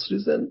یا just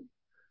reason،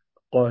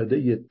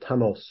 قاعده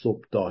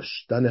تناسب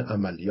داشتن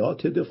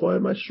عملیات دفاع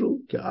مشروع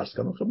که عرض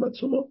کردم خدمت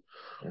شما،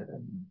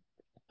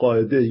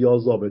 قاعده یا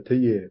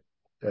ضابطه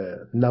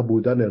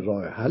نبودن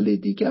راه حل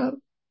دیگر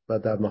و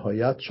در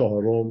نهایت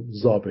 4م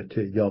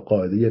ضابطه یا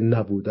قاعده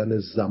نبودن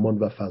زمان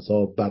و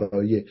فضا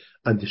برای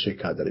اندیشه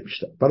کردن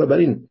بیشتر.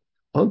 بنابراین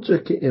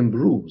آنچه که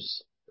امروز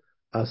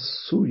از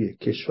سوی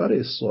کشور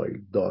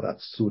اسرائیل دارد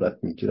صورت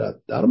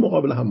میگیرد در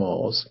مقابل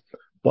حماس،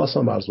 باز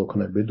هم عرض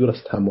بکنم بدون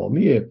از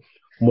تمامی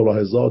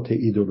ملاحظات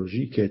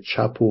ایدئولوژیک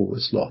چپ و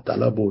اصلاح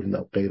طلب و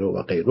غیره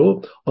و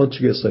غیره، آنچه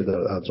که اسرائیل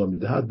دارد انجام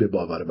میدهد به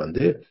باور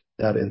بنده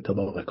در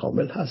انطباق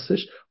کامل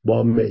هستش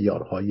با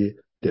معیارهای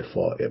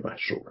دفاع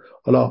مشروع.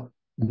 حالا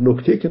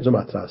نکته که اینجا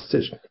مطرح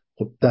هستش،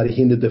 خب در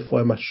حین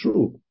دفاع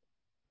مشروع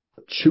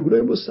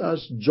چگونه میشه از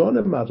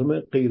جان مردم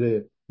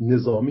غیر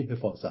نظامی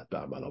حفاظت به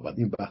عمل آورد؟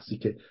 این بحثی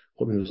که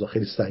خب این روزا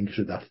خیلی سنگین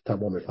شده در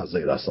تمام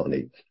فضای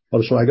رسانه‌ای.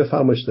 حالا شما اگر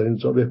فرمایش دارین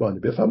اینجا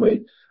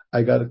بفرمایید،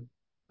 اگر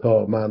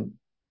تا من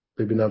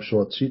ببینم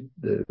شما چی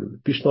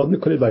پیشنهاد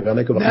میکنید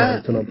وگرنه که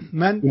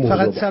من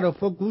فقط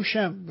سراپا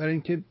گوشم، برای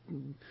اینکه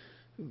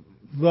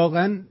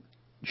واقعا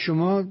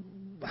شما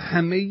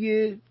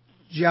همه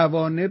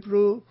جوانب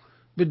رو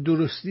به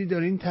درستی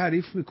دارین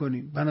تعریف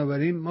میکنیم،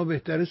 بنابراین ما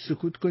بهتره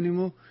سکوت کنیم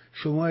و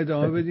شما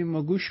ادامه بدیم،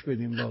 ما گوش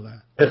بدیم. واقعا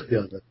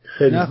اختیار دارید.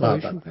 خیلی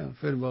محبت.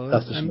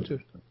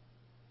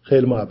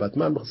 خیلی محبت.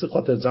 من بخصوص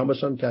خاطر جمع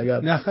باشم که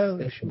اگر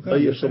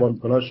اشتباه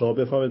میکنم شما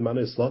بفهمید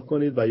منو اصلاح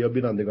کنید و یا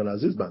بینندگان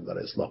عزیز من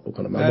داره اصلاح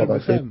بکنم. من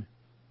واقعا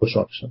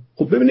خوشحال شم.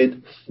 خب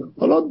ببینید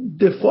حالا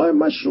دفاع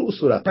مشروع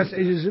صورت. پس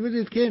اجازه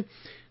بدید که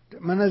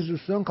من از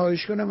دوستان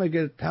خواهش کنم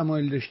اگر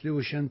تمایل داشته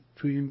باشن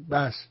تو این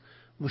بحث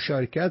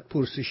مشارکت،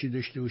 پرسشی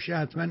داشته باشه،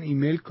 حتما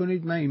ایمیل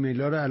کنید. من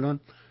ایمیل ها رو الان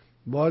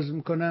باز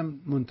میکنم،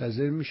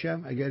 منتظر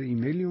میشم. اگر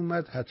ایمیلی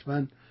اومد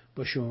حتما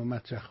با شما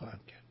مطرح خواهم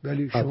کرد.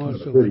 ولی شما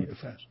صحبت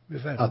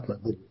بفرمایید. حتما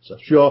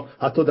یا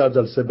حتی در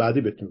جلسه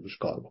بعدی بتونید روش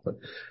کار بکنید.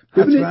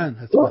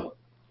 حتما.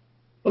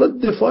 حالا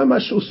دفاع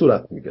مشروع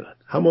صورت میگیرد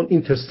همون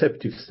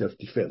اینترسپتیو سلف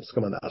دیفنس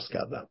که من عرض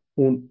کردم.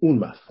 اون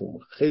مفهوم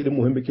خیلی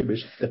مهمه که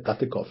بهش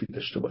دقت کافی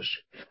داشته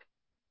باشید.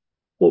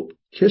 خب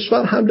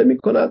کشور حمله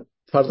میکند،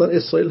 فرضاً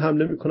اسرائیل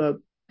حمله میکند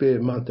به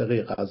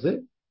منطقه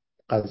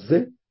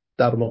غزه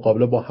در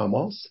مقابله با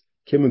حماس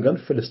که میگن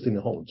فلسطینی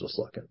ها اونجا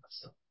ساکن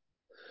هستن.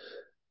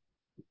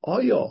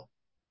 آیا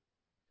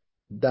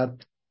در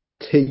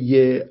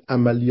طی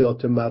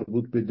عملیات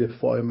مربوط به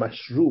دفاع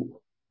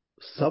مشروع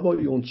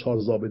سوای اون 4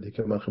 ضابطه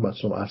که من خدمت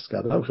شما عرض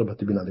کردم،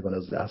 خدمت بینندگان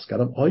عرض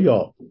کردم،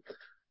 آیا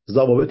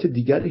ضوابط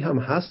دیگری هم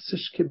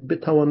هستش که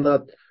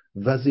بتواند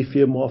وظیفه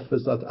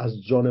محافظت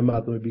از جان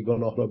مردم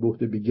بیگناه را به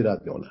عهده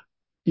بگیرد یا نه؟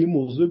 این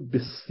موضوع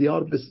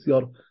بسیار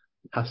بسیار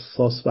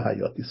حساس و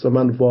حیاتی است و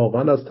من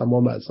واقعا از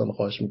تمام عزیزان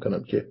خواهش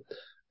میکنم که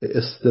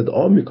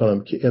استدعا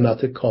میکنم که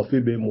عنایت کافی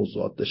به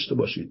موضوعات داشته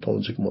باشید تا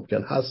اونجا که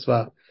ممکن هست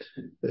و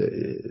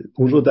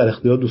اون رو در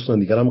اختیار دوستان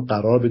دیگرم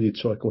قرار بدید،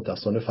 چون که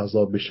متأسفانه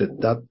فضا به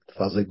شدت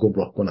فضای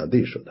گمراه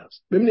کننده شده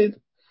است.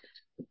 ببینید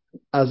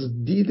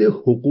از دید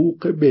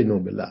حقوق بین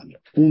الملل،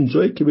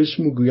 اونجایی که بهش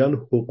میگوین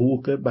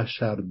حقوق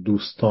بشر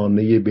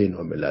دوستانه بین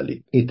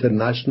المللی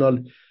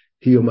International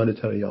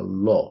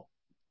Humanitarian Law،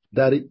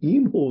 در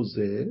این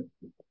حوزه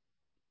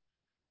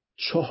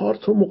 4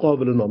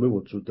 مقابله نامه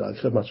وجود دارد.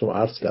 خدمت شما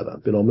عرض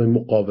کردم به نام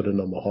مقابله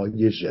نامه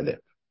های ژنو.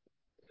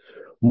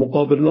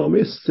 مقابله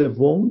نامه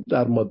سوم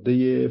در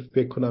ماده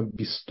فکر کنم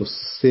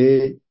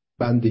 23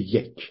 بند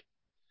 1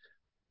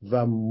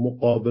 و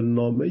مقابله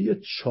نامه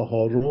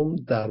 4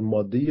 در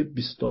ماده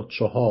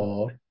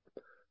 24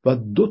 و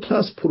 2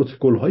 از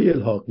پروتکل های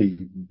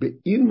الحاقی به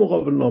این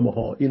مقابله نامه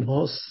ها،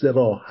 اینها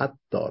صراحت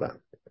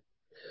دارند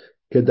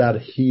که در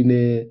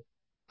حین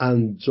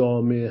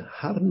انجام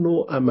هر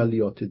نوع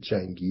عملیات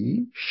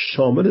جنگی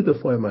شامل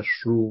دفاع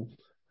مشروع،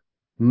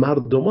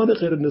 مردمان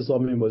غیر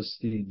نظامی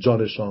بایستی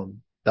جانشان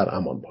در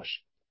امان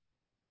باشد.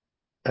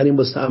 یعنی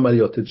مثل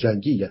عملیات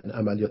جنگی، یعنی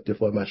عملیات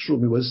دفاع مشروع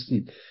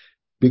میبایستی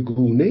به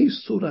گونه‌ای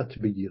صورت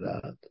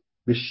بگیرد،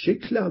 به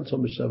شکل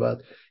انجام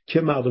بشود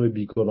که مردم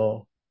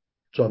بیگناه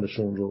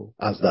جانشون رو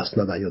از دست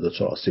ندن یا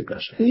دچار آسیب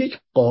نشن. این یک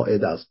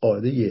قاعده است،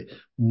 قاعده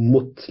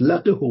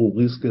مطلق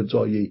حقوقی است که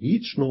جای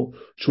هیچ نوع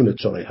چونه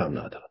چرایی هم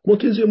ندارد.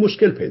 منتهی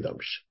مشکل پیدا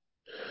میشه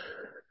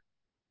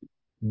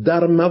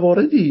در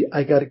مواردی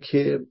اگر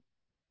که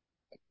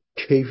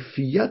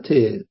کیفیت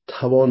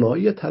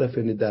توانایی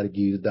طرفین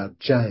درگیر در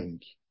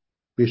جنگ،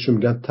 بهشون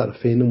میگن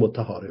طرفین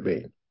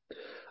متحاربین،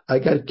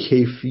 اگر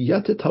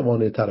کیفیت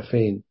توانایی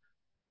طرفین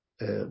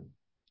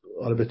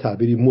به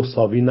تعبیری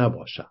مساوی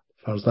نباشد،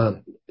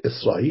 فرضاً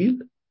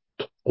اسرائیل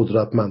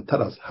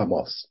قدرتمندتر از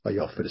حماس و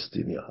یا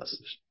فلسطینیا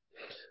هستش،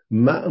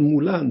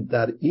 معمولاً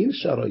در این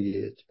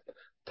شرایط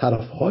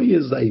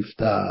طرفهای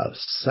ضعیفتر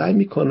سعی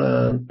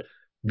میکنن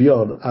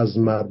بیان از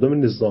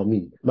مردم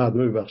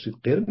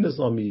غیر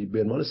نظامی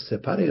به عنوان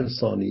سپر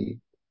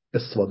انسانی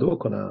استفاده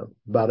بکنن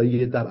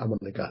برای در امان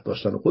نگه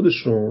داشتن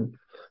خودشون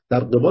در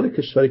قبال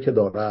کشوری که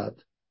دارد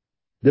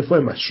دفاع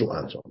مشروع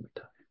انجام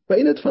میدن. و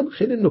این اتفاق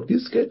خیلی نکته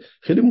است که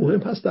خیلی مهم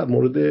هست در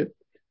مورد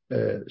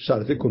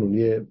شرایط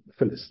کنونی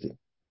فلسطین.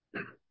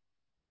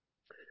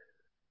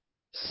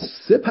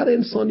 سپر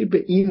انسانی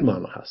به این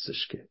معنی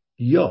هستش که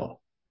یا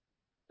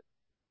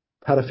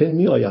طرفین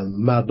می آیند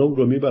مردم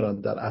رو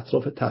میبرند در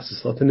اطراف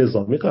تأسیسات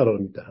نظامی قرار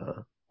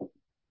میدهند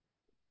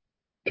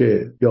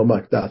که یا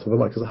در اطراف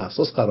مرکز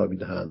حساس قرار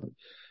میدهند،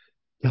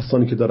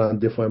 کسانی که دارن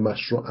دفاع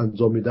مشروع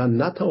انجام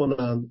میدن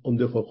نتوانند اون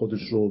دفاع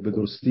خودش رو به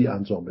درستی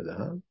انجام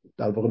بدهند،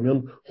 در واقع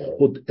میان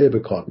خودعه به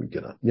کار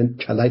میگیرن، یعنی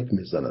کلک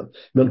میزنن،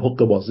 میان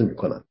حق بازی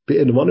میکنن.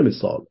 به عنوان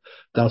مثال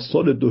در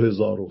سال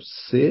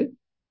 2003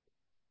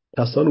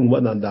 کسان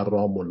اومدن در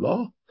رام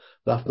الله،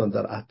 رفتن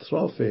در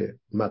اطراف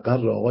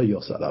مقر آقای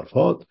یاسر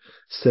عرفات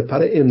سپر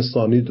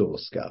انسانی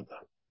درست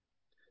کردن،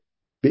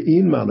 به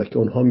این معنی که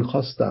اونها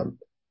میخواستن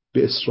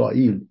به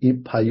اسرائیل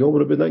این پیام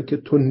رو بدن که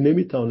تو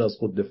نمیتوانی از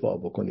خود دفاع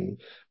بکنی،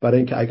 برای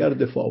اینکه اگر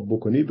دفاع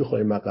بکنی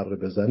بخوای مقر رو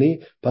بزنی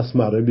پس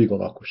مردم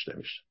بیگناه کشته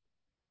میشه.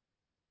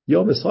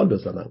 یا مثال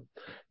بزنم،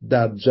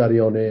 در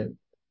جریان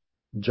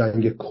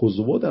جنگ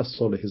کوزوو در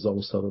سال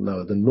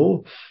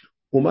 1999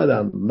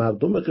 اومدن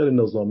مردم غیر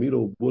نظامی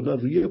رو بردن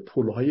روی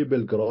پل‌های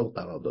بلگراد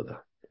قرار دادن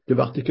که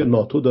وقتی که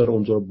ناتو داره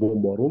اونجا رو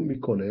بمبارون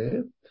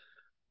میکنه،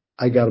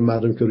 اگر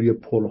مردم که روی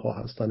پل‌ها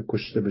هستن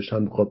کشته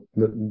بشن،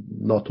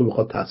 ناتو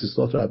میخواد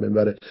تأسیسات رو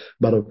ببره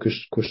برای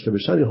کشته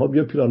بشن، اینها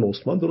بیان پیران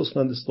عثمان درست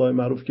کنند، اصطلاح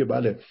معروف که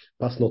بله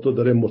پس ناتو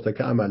داره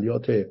مرتکب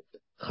عملیات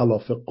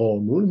خلاف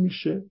قانون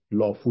میشه،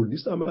 لافول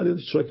نیست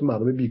عملیاتش، چرا که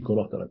مردم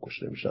بیگناه دارن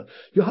کشته میشن.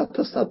 یا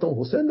حتی صدام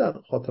حسین در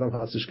خاطرم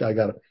هستش که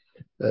اگر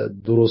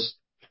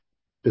درست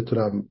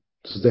بتونم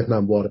تو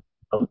ذهنم وارد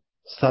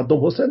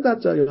صدام حسین در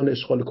جریان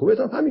اشغال کویت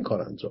هم همین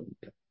کار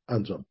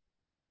انجام.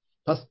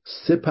 پس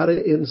سپر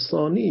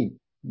انسانی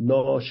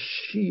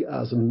ناشی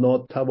از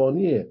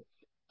ناتوانی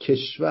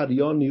کشور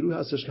یا نیروی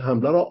هستش که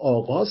حمله را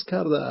آغاز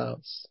کرده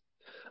است،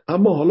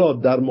 اما حالا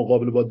در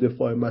مقابل با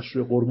دفاع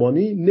مشروع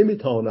قربانی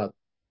نمیتواند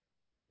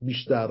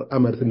بیشتر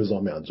عملیات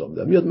نظامی انجام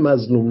بده، میاد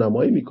مظلوم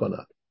نمایی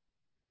میکند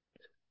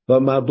و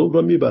مردم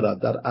را میبرد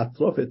در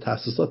اطراف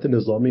تأسیسات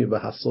نظامی و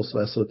حساس و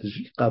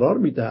استراتژیک قرار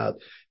میدهد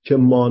که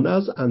مانع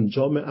از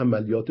انجام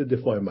عملیات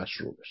دفاع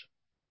مشروع بشه.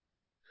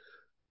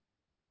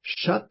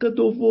 شق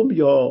دوم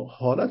یا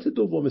حالت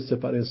دوم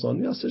سپر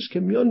انسانی هستش که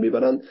میان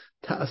میبرن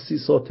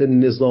تأسیسات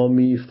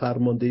نظامی،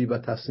 فرماندهی و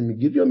تصمیم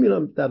گیری یا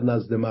میرن در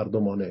نزد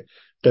مردمان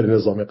غیر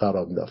نظامی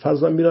قرار میدن.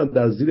 فرضاً میرن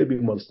در زیر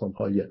بیمارستان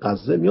های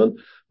غزه میان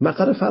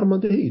مقر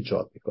فرماندهی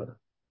ایجاد میکنن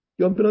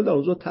یا میرن در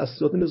اونجا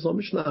تأسیسات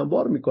نظامیشون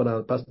انبار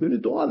میکنن. پس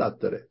ببینید دو حالت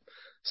داره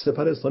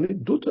سپر انسانی،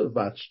 دو تا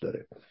وجه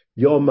داره،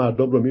 یا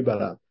مردم رو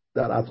میبرن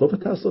در اطراف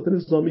تأسیسات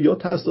نظامی یا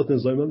تأسیسات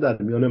نظامی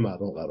در میان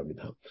مردم قرار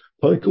میدن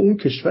تا اینکه اون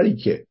کشوری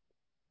که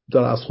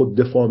داره از خود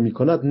دفاع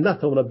میکند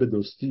نتواند به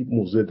درستی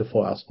موضوع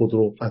دفاع از خود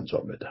رو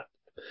انجام بده.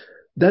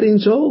 در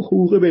اینجا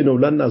حقوق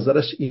بین‌الملل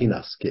نظرش این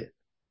است که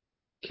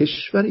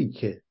کشوری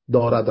که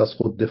دارد از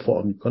خود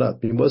دفاع میکند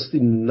میبایستی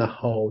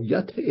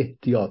نهایت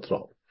احتیاط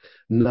را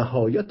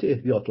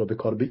به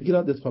کار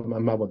بگیرد. اتفاقا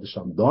من موادش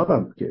هم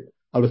دارم که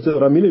البته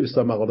دارم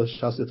مینویسم،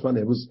 مقاله‌اش هست، اتفاقا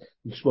امروز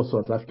یکیش با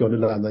صورت رفیقان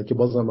لندن که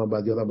بازم من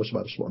بعد یادم باشه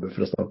برای شما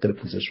بفرستم، خیلی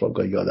پوزش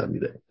واقعا یادم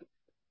میره،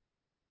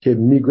 که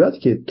میگوید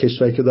که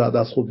کشوری که دارد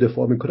از خود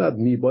دفاع میکند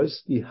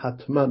میبایستی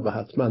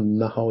حتما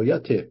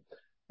نهایت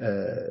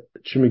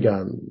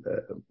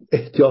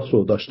احتیاط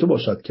رو داشته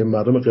باشد که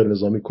مردم غیر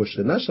نظامی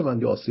کشته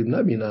نشوند یا آسیب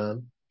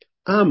نبینن.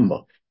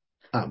 اما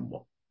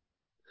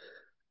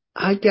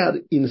اگر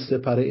این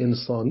سپر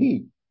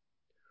انسانی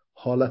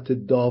حالت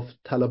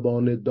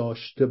داوطلبانه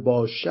داشته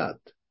باشد،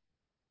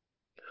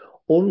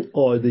 اون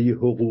قاعده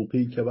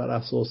حقوقی که بر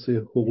اساس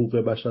حقوق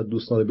بشر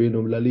دوستان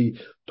بین‌المللی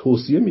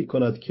توصیه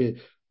میکند که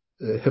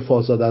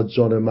حفاظت از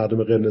جان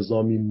مردم غیر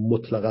نظامی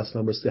مطلق است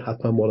و بایستی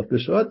حتما مراعات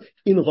بشود،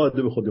 این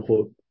قاعده به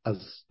خود از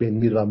بین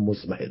میره و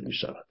مضمحل می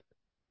شود.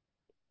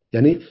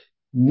 یعنی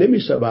نمی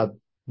شود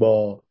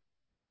با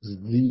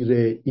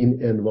زیر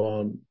این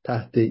عنوان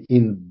تحت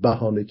این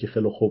بهانه که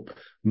خیلی خوب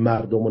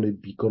مردمان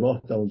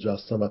بیگناه در اونجا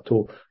هستن و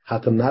تو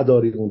حتی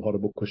نداری اونها رو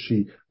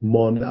بکشی،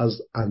 مانع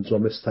از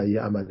انجام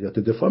صحیح عملیات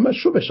دفاع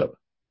مشروع بشود.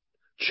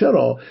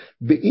 چرا؟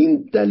 به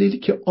این دلیل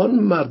که آن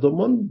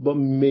مردمان با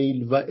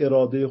میل و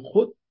اراده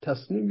خود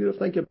تصمیم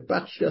گرفتن که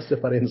بخشی از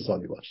سپر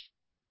انسانی باشه.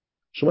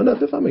 شما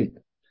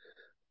نفهمید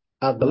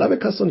اغلب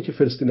کسانی که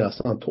فلسطینی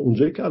هستن تا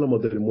اونجایی که الان ما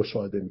داریم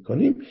مشاهده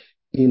میکنیم،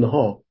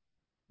 اینها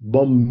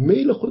با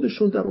میل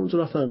خودشون در اونجا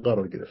رفتن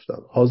قرار گرفتن،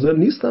 حاضر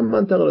نیستن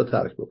منطقه رو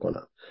ترک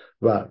بکنن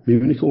و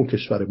میبینی که اون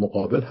کشور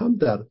مقابل هم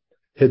در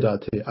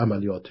هدایت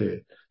عملیات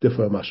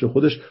دفاع مشروع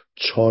خودش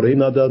چاره‌ای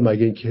نداد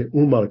مگه اینکه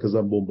اون مرکز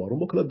هم بمبارون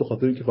بکنه، به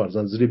خاطر اینکه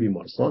فرضاً زیر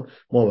بیمارستان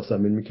ما مثلا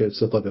می‌بینیم که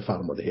ستاد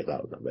فرماندهی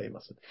قرار دادن. به این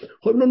مثلا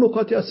خب اینا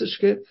نکاتی هستش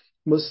که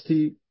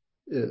مستی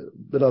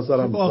به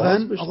نظرم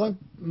واقعا آقا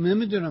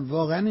نمیدونم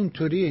واقعا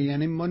اینطوریه،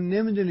 یعنی ما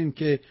نمیدونیم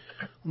که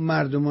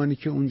مردمانی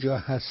که اونجا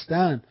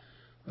هستن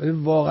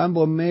واقعا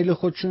با میل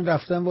خودشون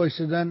رفتن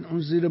وایسادن اون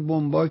زیر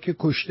بمبا که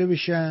کشته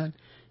بشن،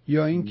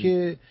 یا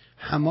اینکه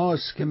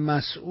حماس که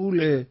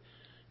مسئول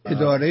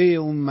اداره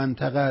اون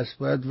منطقه است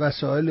باید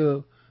وسایل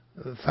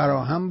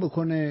فراهم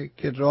بکنه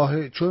که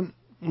راه، چون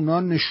اونا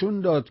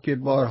نشون داد که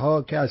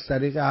بارها که از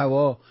طریق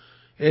هوا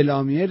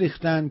اعلامیه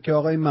ریختن که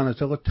آقا این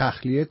مناطق رو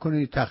تخلیه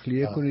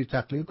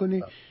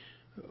کنی.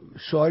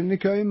 سوال اینه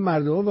که این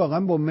مردم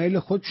واقعا با میل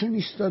خودشون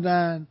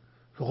ایستادن،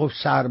 خب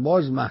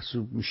سرباز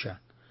محسوب میشن.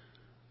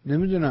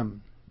 نمیدونم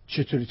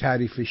چطوری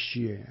تعریفش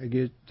چیه،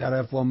 اگه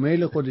طرف با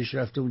میل خودش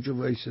رفته اونجا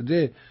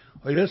وایساده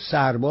آیا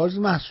سرباز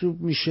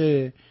محسوب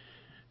میشه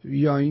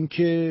یا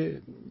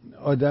اینکه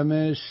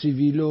آدم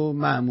سیویل و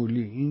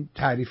معمولی؟ این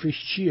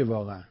تعریفش چیه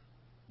واقعا؟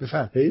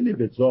 بفرم. خیلی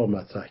به جا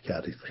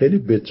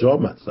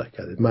مطرح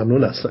کردید.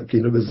 ممنون هستم که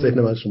اینو به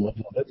ذهن من شما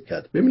وارد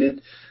کرد.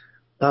 ببینید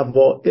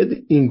قواعد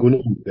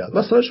اینگونه میاد.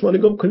 مثلا شما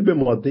نگاه کنید به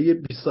ماده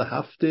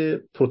 27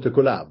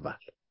 پروتکل اول.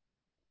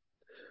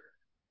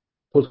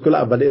 پروتکل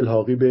اول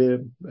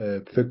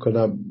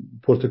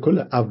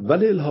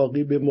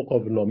الحاقی به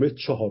مقاومتنامه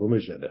 4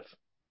 ژنو.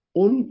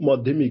 اون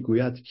ماده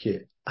میگوید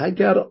که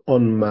اگر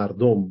آن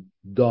مردم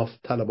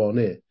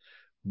داوطلبانه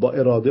با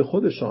اراده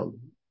خودشان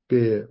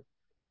به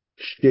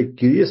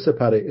شکل‌گیری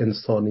سپر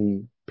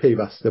انسانی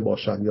پیوسته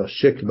باشند یا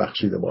شکل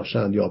بخشیده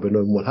باشند یا به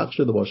نوع ملحق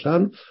شده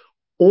باشند،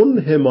 اون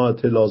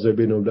حمایت لازم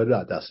بین‌المللی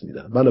را دست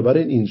میدن.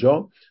 بنابراین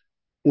اینجا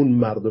اون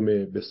مردم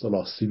به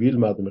اصطلاح سیویل،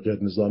 مردم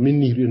غیر نظامی،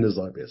 نیروی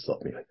نظامی به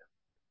حساب میاد.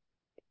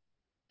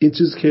 این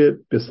چیز که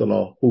به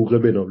اصطلاح حقوق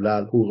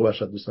بین‌الملل، حقوق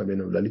بشر دوستان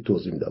بین‌المللی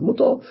توضیح میدن.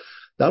 منتها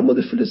در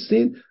مورد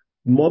فلسطین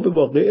ما به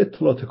واقع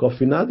اطلاعات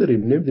کافی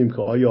نداریم، نمیدونیم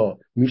که آیا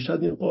میشد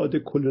این قاعده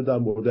کلی در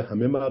مورد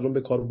همه مردم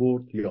به کار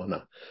برد یا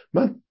نه.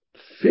 من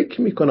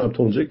فکر میکنم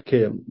تا اونجایی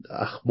که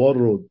اخبار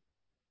رو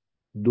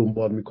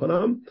دنبال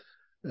میکنم،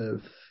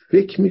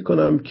 فکر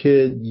میکنم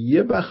که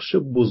یه بخش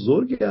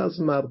بزرگی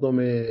از مردم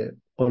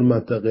آن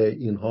منطقه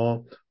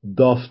اینها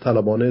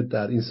داوطلبانه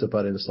در این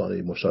سپر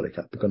انسانی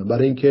مشارکت میکنن،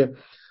 برای اینکه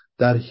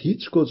در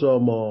هیچ کجا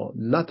ما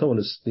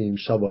نتوانستیم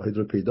شواهد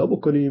رو پیدا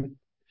بکنیم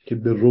که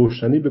به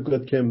روشنی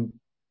بگوید که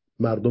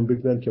مردم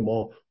بگویند که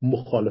ما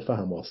مخالف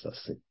حماس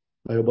هستیم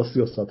و یا با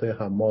سیاست‌های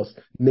حماس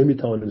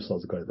نمیتوانیم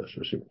سازگاری داشته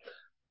باشیم.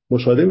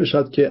 مشاهده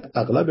میشد که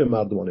اغلب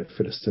مردمان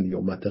فلسطینی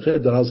و منطقه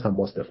دارن از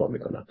حماس دفاع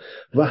میکنن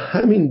و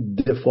همین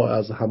دفاع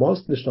از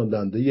حماس نشان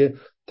دهنده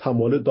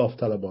تمایل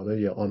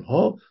داوطلبانه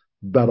آنها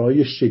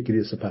برای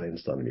شکلی سپر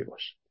انسانی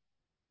میباشه.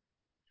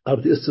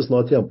 البته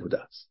استثناءاتی هم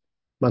بوده است.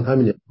 من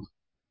همین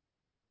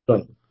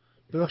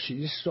ببخشید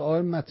این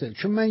سوال مطرحه،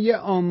 چون من یه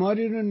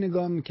آماری رو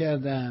نگاه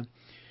میکردم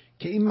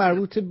که این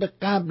مربوط به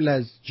قبل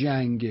از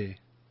جنگه،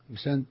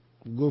 مثلا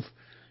گفت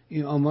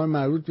این آمار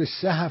مربوط به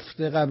 3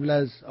 هفته قبل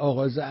از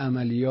آغاز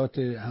عملیات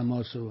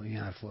حماس و این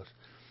حرفاست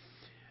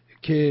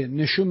که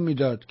نشون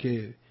میداد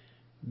که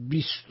 27%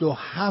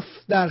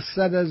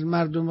 از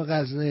مردم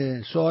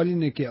غزه، سوال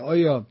اینه که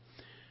آیا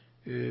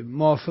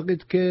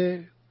موافقید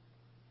که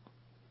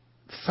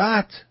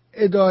فتح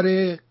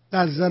اداره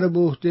غزه رو به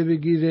عهده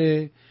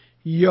بگیره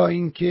یا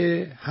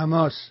اینکه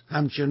حماس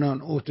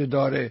همچنان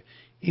عهدهدار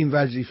این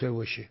وظیفه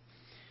باشه.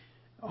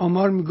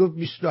 آمار میگفت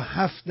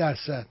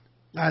 27%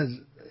 از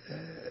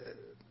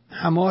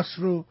حماس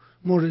رو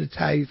مورد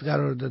تایید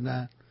قرار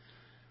دادن،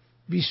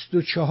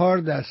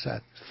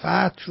 24%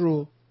 فتح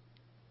رو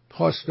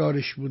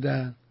خواستارش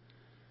بودن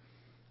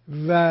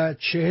و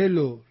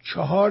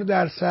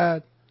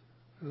 44%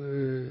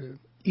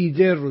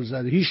 ایدر رو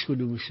زده، هیچ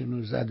کدومشون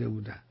رو زده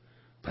بودن.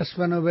 پس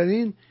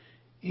بنابراین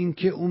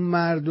اینکه اون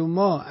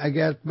مردما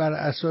اگر بر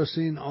اساس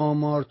این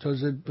آمار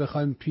تازه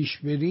بخوایم پیش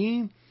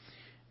بریم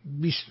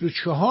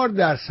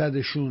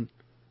 24%شون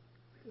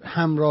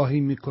همراهی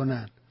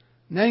میکنن،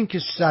 نه اینکه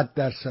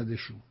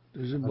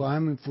 100%شون. با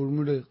همین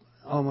فرمول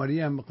آماری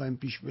هم بخوایم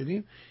پیش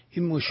بریم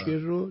این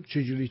مشکل رو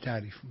چجوری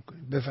تعریف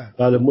میکنیم؟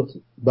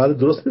 بفرمایید. بله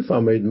درست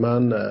میفهمید.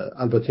 من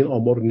البته این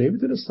آمار رو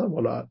نمیدونستم،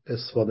 حالا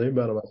استفاده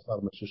میبرم از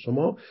فرمایش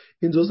شما.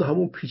 این جزء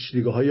همون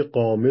پیچیدگی‌های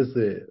غامض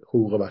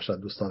حقوق بشر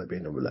دوستان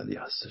بین المللی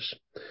هستش.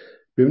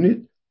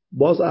 ببینید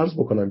باز عرض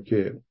بکنم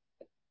که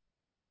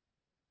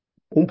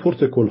اون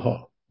پروتکل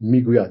ها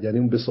میگوید،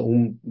 یعنی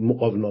اون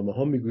مقاومتنامه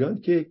ها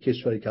میگویند که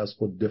کشوری که از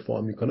خود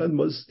دفاع میکنند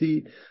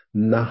بایستی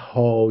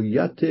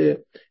نهایت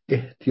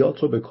احتیاط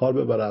رو به کار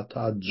ببرد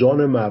تا از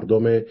جان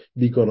مردم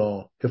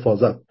بیگناه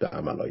حفاظت به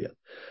عمل آید.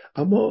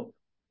 اما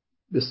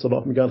به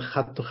اصطلاح میگن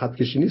خط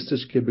کشی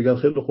نیستش که بگن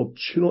خیلی خوب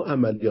چه نوع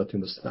عملیاتی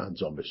مثل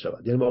انجام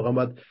بشود، یعنی واقعا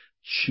باید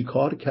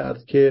چیکار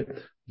کرد که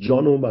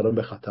جان اون مردم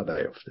به خطر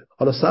نیفته.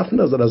 حالا صرف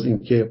نظر از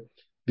این که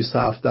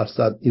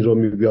 27% این رو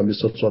میگویند،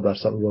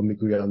 24% اون رو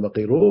میگویند و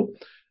غیره،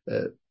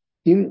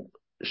 این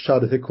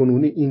شرایط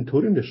کنونی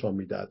اینطوری نشان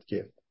میدهد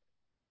که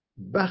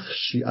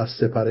بخشی از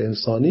سپر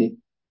انسانی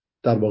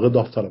در واقع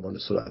داوطلبانه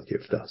صورت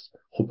گرفته است.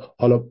 خب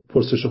حالا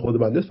پرسش خود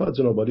بنده فقط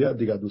جناب عالی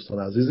دیگر دوستان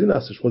عزیزی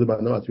نستش، خود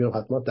بنده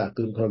حتما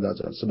تحقیق کنم در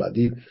جلسه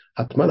بعدی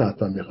حتما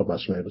میخوام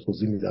مشمول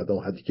توضیح میدادم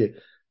حدی که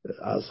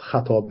از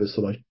خطا به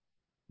اصطلاح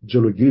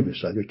جلوگیری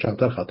بشه یا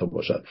کمتر خطا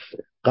باشد.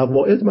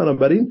 قواعد منم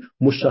بر این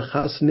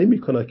مشخص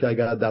نمی‌کنه که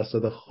اگر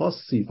درصد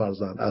خاصی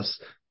فرضاً از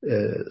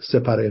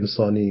سپر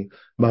انسانی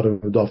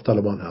مردم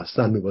داوطلبان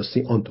هستن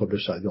میبایستی آنطور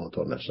بشد یا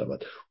آنطور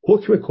نشود.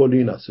 حکم کلی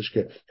این استش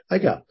که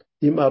اگر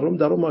این مردم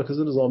در اون مرکز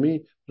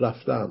نظامی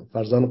رفتن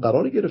فرضاً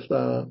قرار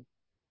گرفتن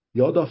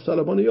یا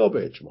داوطلبان یا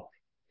به اجبار،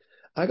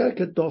 اگر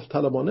که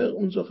داوطلبانه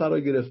اونجا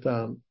قرار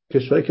گرفتن،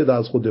 کشوری که در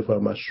از خود دفاع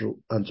مشروع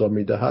انجام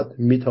میدهد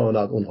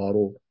میتواند اونها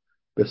رو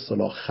به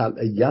اصطلاح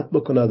خلعیت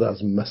بکند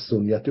از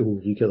مسئولیت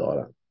حقوقی که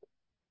دارند،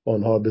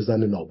 آنها به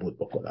زن نابود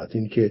بکند.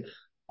 این که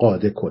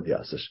قاعده کلی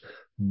هستش.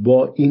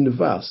 با این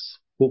وصف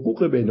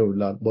حقوق بین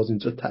الملل باز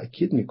اینجا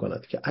تأکید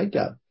میکند که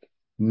اگر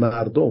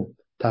مردم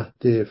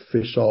تحت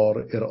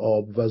فشار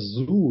ارعاب و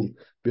زور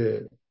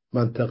به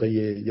منطقه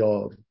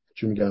یا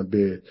چی میگن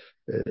به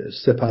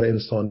سپر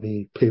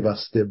انسانی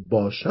پیوسته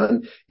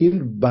باشند،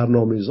 این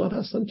برنامه‌ریزان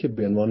هستند که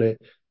به عنوان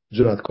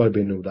جنایتکار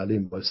بین المللی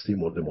بایستی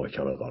مورد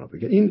محاکمه قرار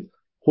بگیرند. این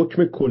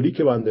حکم کلی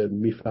که بنده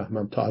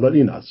میفهمم تا الان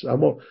این است،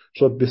 اما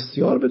شما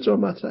بسیار به جا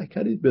مطرح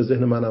کردید، به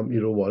ذهن منم این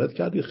رو وارد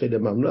کردید. خیلی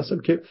ممنون هستم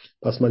که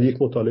پس من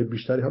یک مطالعه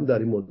بیشتری هم در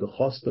این مورد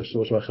خاص داشته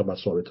باشم و خدمت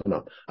شما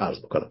بتونم عرض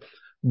بکنم.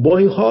 با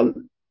این حال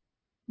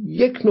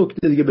یک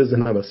نکته دیگه به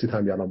ذهنم رسید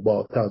همین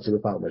با توجه به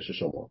فرمایش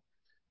شما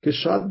که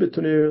شاید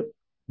بتونه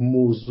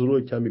موضوع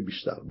رو کمی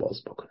بیشتر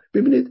باز بکنه.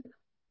 ببینید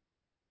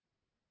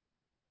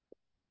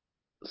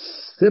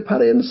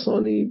سپر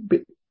انسانی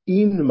به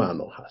این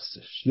معنا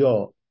هستش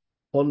یا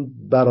آن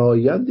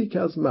برآیندی که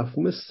از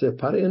مفهوم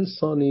سپر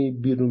انسانی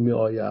بیرون می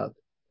آید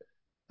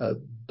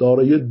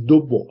دارای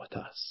 2 بعد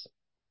است.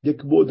 یک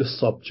بعد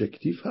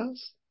سابجکتیو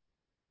هست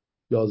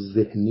یا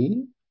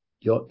ذهنی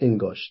یا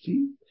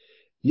انگاشتی،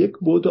 یک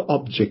بعد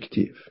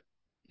ابجکتیو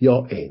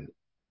یا عین.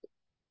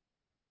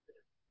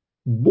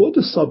 بعد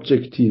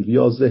سابجکتیو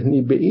یا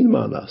ذهنی به این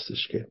معنی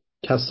هستش که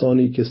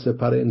کسانی که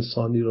سپر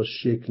انسانی را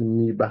شکل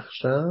می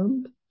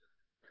بخشند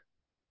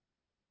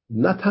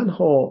نه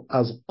تنها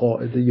از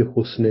قاعده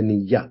حسن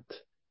نیت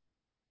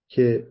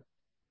که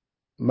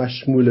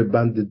مشمول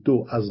بند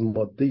 2 از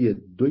ماده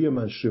 2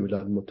 منشور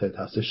ملل متحد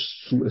هستش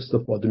سوء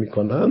استفاده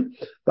میکنن،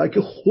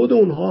 بلکه خود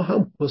اونها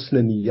هم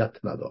حسن نیت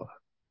ندارن.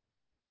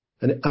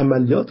 یعنی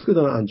عملیات که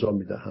دارن انجام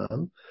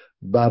میدن،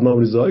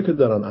 برنامه‌ریزی‌هایی که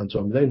دارن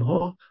انجام میدن،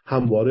 اینها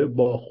همواره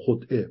با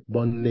خدعه،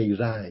 با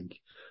نیرنگ،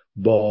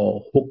 با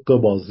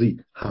حق بازی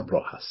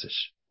همراه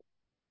هستش.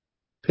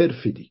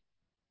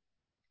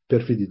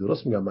 پرفیدی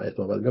درست میگم؟ من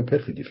احتمالاً میگم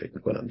پرفیدی فکر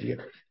میکنم دیگه.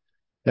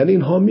 یعنی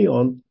اینها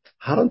میان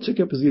هر آنچه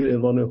که به زیر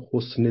عنوان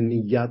حسن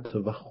نیت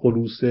و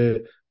خلوص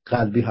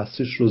قلبی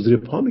هستش رو زیر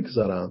پا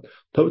میگذارن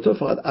تا بتونه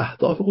فقط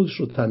اهداف خودش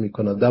رو تامین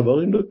کنن. در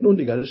واقع این نوع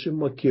نگرش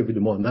ماکیاولی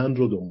مانند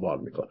رو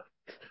دنبال میکنن.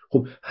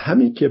 خب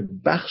همین که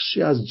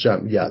بخشی از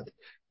جمعیت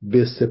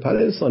به سپر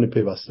انسانی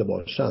پیوسته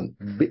باشند،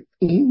 به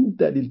این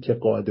دلیل که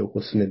قاعده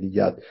حسن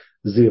نیت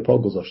زیر پا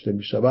گذاشته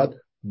میشود،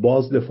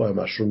 باز دفاع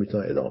مشروع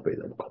میتونه ادامه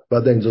پیدا بکنه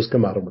و در اینجاست که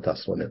مردم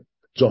متاسفانه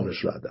جانش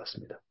رو از دست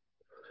میدن.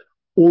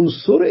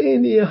 عنصر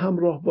عینی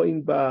همراه با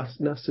این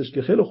بحث نستش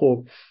که خیلی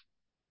خوب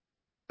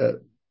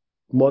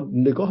ما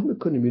نگاه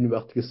میکنیم این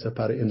وقتی که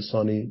سپر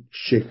انسانی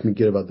شکل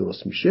میگیره و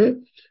درست میشه،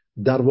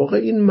 در واقع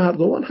این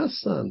مردمان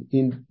هستن،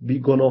 این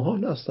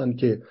بیگناهان هستن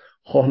که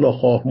خواه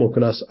ناخواه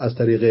ممکن است از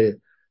طریق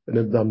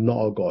نمیدونم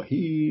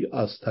ناآگاهی،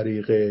 از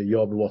طریق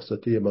یا به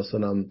واسطه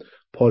مثلا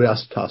پاره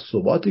از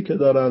تعصباتی که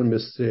دارن،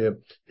 مثل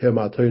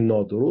حمایت‌های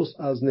نادرست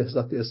از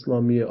نهضت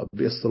اسلامی،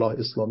 به اصطلاح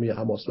اسلامی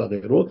حماس و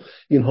غیره،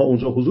 اینها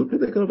اونجا حضور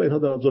پیدا کردن و اینها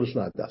دارن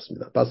جانشون از دست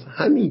میدن. پس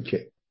همین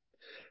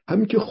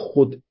که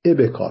خدعه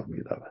به کار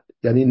می‌رود،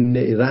 یعنی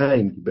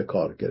نیرنگ به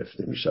کار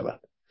گرفته می‌شود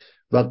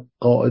و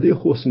قاعده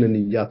حسن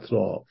نیت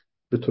را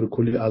به طور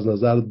کلی از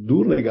نظر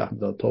دور نگه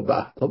می‌دارن تا به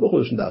اهداف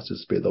خودشون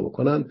دسترسی پیدا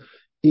بکنن،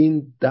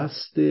 این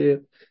دست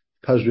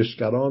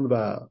پژوهشگران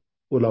و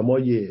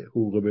علمای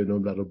حقوق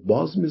بین‌الملل رو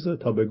باز می‌ذاره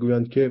تا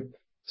بگویند که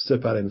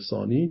سپر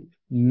انسانی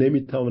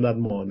نمی‌تواند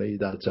مانعی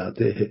در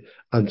جهت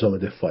انجام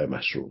دفاع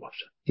مشروع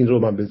باشد. این رو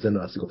من به ذهن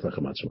اصلی گفتم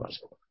خدمت شما عرض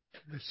کنم.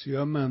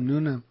 بسیار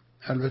ممنونم.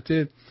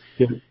 البته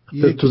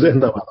تو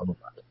ذهنم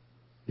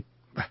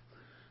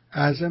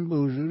عرضم به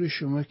حضور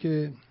شما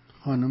که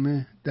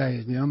خانم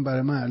دقیقیان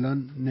برای من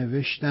الان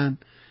نوشتن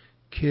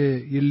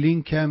که یه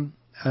لینک هم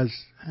از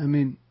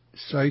همین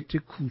سایت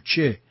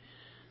کوچه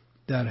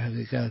در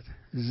حقیقت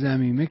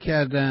ضمیمه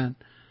کردن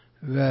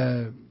و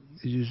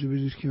اجازه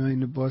بدید که من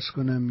اینو باز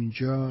کنم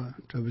اینجا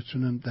تا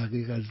بتونم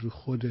دقیق از رو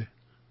خود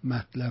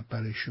مطلب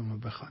برای شما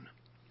بخوانم.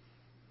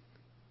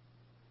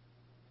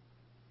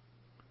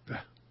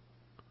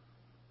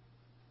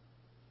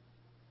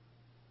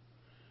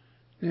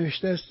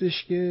 نوشته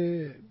استش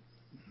که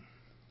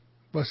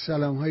با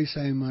سلام‌های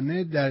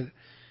صمیمانه در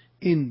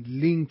این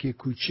لینک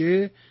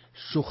کوچه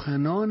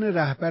سخنان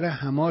رهبر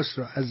حماس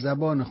را از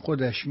زبان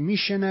خودش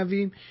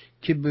میشنویم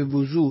که به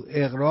وضوح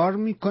اقرار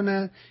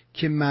میکند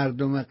که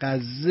مردم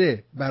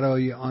غزه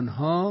برای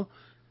آنها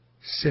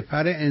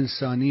سپر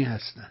انسانی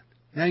هستند،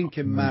 نه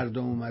اینکه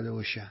مردم اومده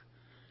باشن.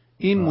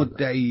 این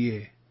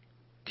مدعیه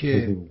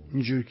که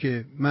اینجور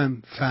که من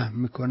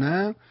فهم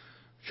میکنم،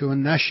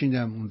 چون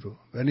نشیدم اون رو،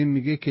 ولی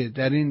میگه که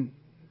در این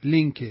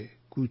لینک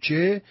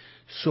کوچه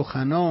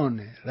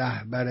سخنان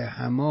رهبر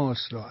حماس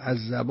را از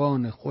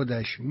زبان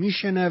خودش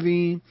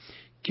میشنویم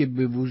که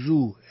به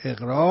وضوح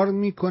اقرار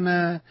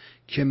میکنه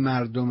که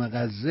مردم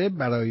غزه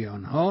برای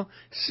آنها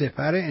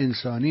سپر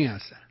انسانی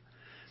هستند.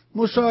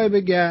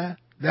 مصاحبه‌گر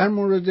در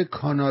مورد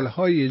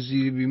کانال‌های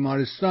زیر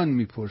بیمارستان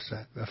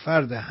میپرسد و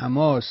فرد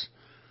حماس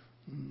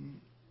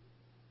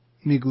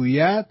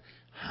میگوید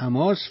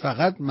حماس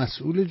فقط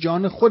مسئول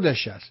جان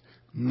خودش است،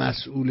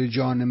 مسئول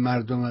جان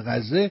مردم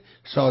غزه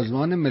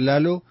سازمان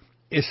ملل و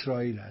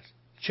اسرائیل است.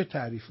 چه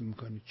تعریف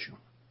میکنید شما؟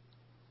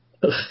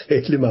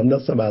 خیلی ممنون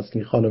هستم از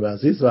این خانم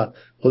عزیز و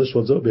خودش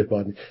موضوع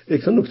بهبانی.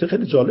 یک نکته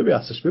خیلی جالبی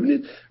هستش.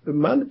 ببینید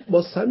من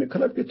با سعی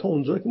میکنم که تا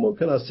اونجا که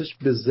ممکن هستش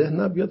به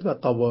ذهنم بیاد و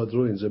قواعد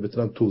رو اینجا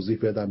بتونم توضیح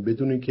بدم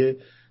بدون اینکه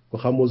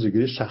بخوام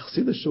موضوعگیری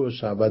شخصی داشته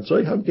باشم و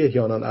جایی هم که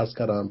احیانا عرض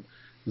کردم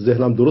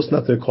ذهنم درست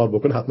نتونه کار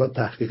بکنه حتما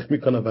تحقیق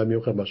میکنم و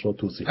میام خدمت شما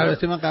توضیح بدم.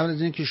 البته من قبل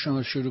از اینکه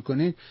شما شروع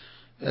کنید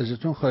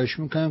ازتون خواهش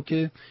میکنم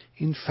که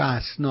این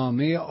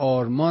فحصنامه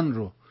آرمان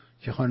رو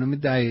که خانم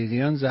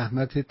دقیقیان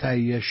زحمت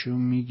تهیه‌اش رو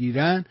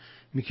میگیرن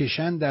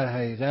میکشن، در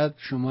حقیقت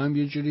شما هم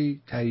یه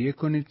جوری تهیه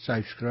کنید،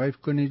 سابسکرایب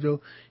کنید و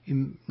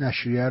این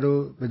نشریه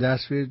رو به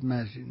دست بیارید.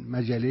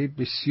 مجله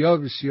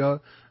بسیار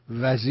بسیار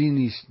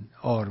وزینی است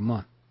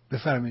آرمان.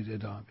 بفرمایید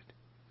ادامه بدید.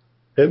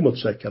 خیلی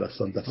متشکرم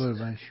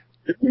هستم.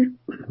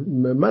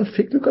 من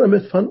فکر میکنم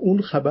اتفاقا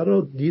اون خبر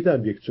رو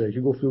دیدم یک جایی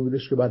که گفته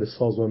بودش که بعد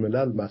سازمان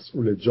ملل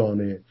مسئول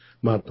جان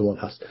مردمان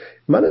هست.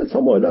 من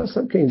اتفاقا مایل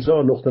هستم که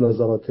اینجا نقطه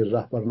نظرات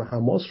رهبران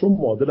حماس رو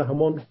معادل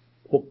همان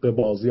حق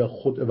بازی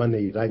خود و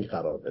نیرنگ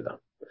قرار بدم،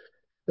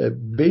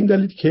 به این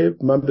دلیل که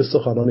من به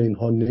سخنان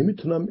اینها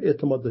نمیتونم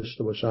اعتماد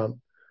داشته باشم،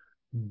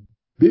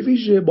 به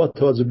ویژه با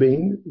توجه به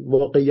این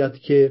واقعیت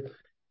که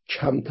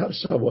کمتر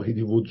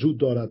شواهدی وجود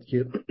دارد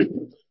که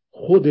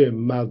خود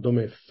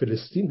مردم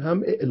فلسطین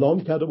هم اعلام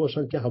کرده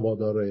باشند که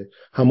هوادار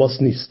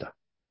حماس نیستند.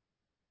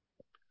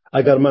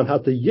 اگر من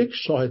حتی یک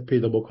شاهد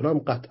پیدا بکنم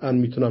قطعا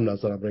میتونم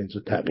نظرم را اینجا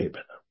تغییر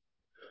بدم.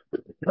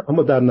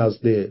 اما در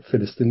نزد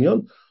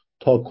فلسطینیان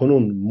تا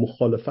کنون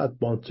مخالفت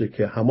با آنچه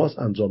که حماس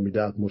انجام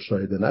میدهد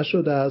مشاهده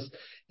نشده است.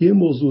 این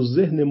موضوع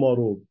ذهن ما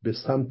رو به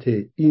سمت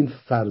این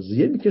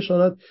فرضیه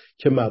میکشاند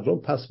که مردم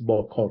پس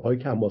با کارهایی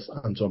که حماس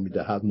انجام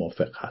میدهد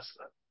موافق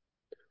هستند.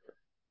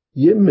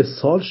 یه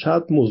مثال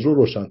شاید موضوع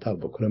روشن‌تر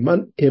بکنه.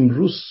 من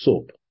امروز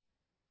صبح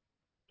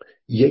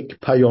یک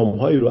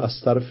پیام‌هایی رو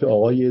از طرف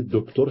آقای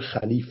دکتر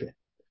خلیفه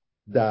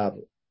در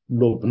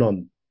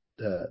لبنان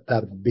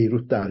در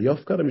بیروت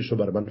دریافت کردم، ایشون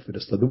برای من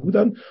فرستاده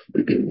بودن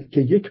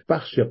که یک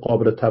بخش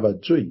قابل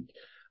توجهی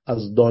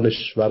از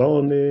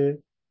دانشوران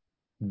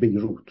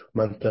بیروت،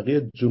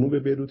 منطقه جنوب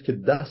بیروت که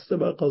دست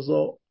بر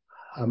قضا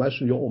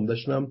همشون یا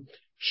عمدشون هم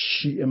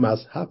شیعه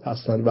مذهب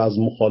هستن و از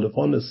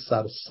مخالفان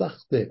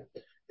سرسخت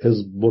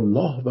حزب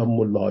الله و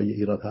ملاهای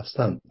ایران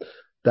هستند،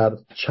 در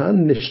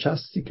چند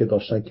نشستی که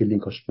داشتن که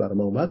لینکاش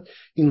برام اومد،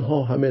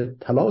 اینها همه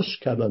تلاش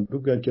کردن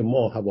بگن که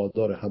ما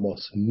هوادار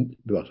حماس نه،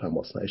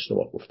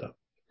 اشتباه گفتم،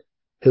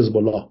 حزب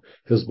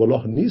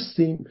الله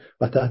نیستیم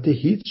و تحت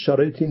هیچ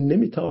شرایطی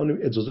نمیتوانیم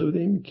اجازه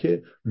بدهیم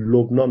که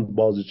لبنان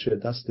بازیچه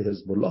دست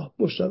حزب الله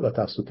باشد و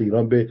توسط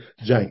ایران به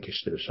جنگ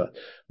کشیده بشود.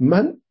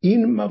 من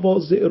این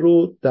مواضع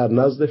رو در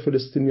نزد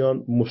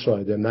فلسطینیان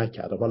مشاهده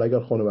نکردم. حالا اگر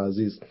خانم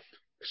عزیز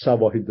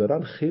شواهد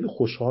دارن خیلی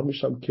خوشحال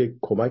میشم که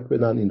کمک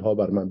بدن، اینها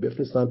بر من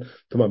بفرستن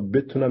تا من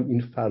بتونم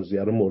این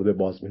فرضیه رو مورد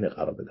بازبینی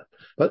قرار بدم.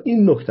 و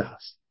این نکته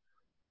هست،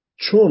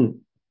 چون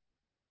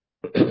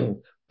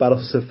بر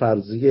اساس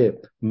فرضیه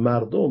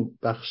مردم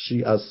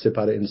بخشی از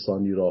سپر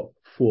انسانی را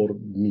فرم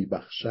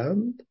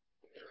میبخشند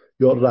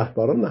یا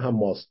رهبران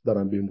حماس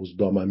دارن به این موضوع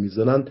دامن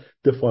میزنن،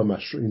 دفاع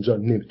مشروع اینجا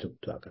نمیتونه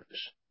تغییر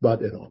بشه،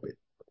 باید ادامه بده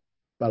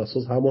بر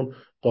اساس همون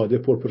قاعده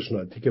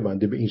پرپرسونالیتی که من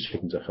به این شکل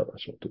اینجا خدمت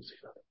شما توضیح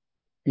دادم.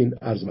 این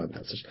ارزمند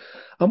هستش.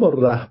 اما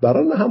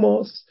رهبران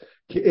حماس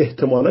که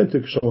احتمالاً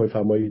اینطور که شما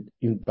میفرمایید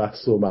این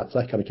بحث رو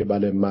مطرح کردن که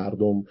بله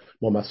مردم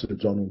ما مسئول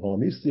جان اونها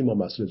نیستیم، ما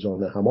مسئول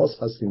جان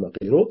حماس هستیم و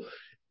غیره،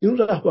 این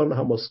رهبران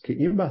حماس که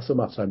این بحث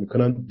رو مطرح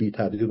میکنن بی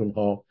تردید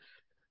اونها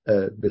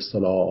به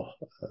اصطلاح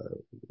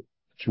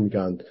چی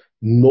میگن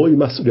نوعی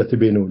مسئولیت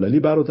بین‌المللی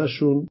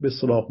براتشون به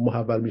اصطلاح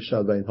محول میشه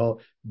و اینها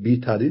بی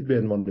تردید به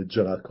عنوان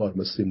جنایتکار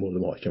مثل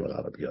مورد محاکمه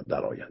قرار بگیرن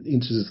در آینده. این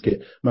چیزیست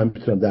که من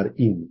میتونم در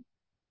این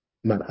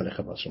مرحله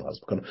خدمت شما عرض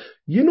بکنم.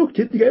 یه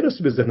نکته دیگه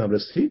رسید به ذهنم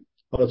رسید،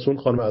 حالا چون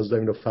خانم عزیزم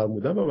اینو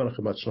فرمودن و من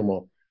خدمت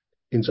شما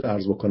اینجا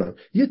عرض بکنم.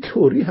 یه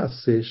تئوری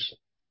هستش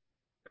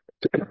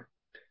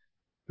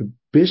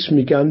بهش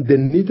میگن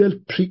the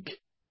needle prick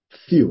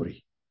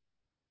theory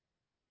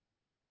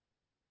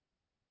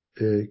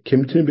که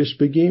میتونیم بهش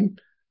بگیم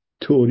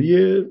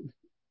تئوری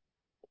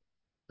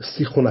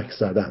سیخونک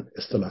زدن،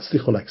 اصطلاح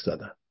سیخونک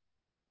زدن.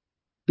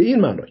 به این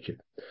معنی که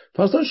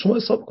فرضاً شما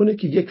حساب کنید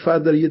که یک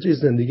فرد در یه جای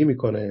زندگی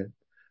میکنه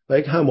و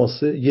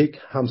یک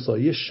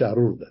همسایه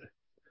شرور داره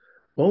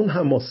و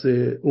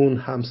اون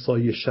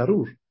همسایه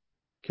شرور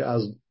که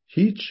از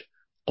هیچ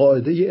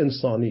قاعده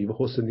انسانی و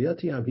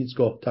حسنیتی هم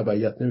هیچگاه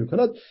تبعیت نمی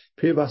کند،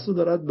 پیوسته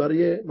دارد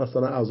برای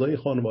مثلا اعضای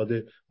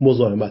خانواده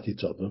مزاحمت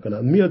ایجاد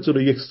میکند، میاد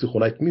جلوی یک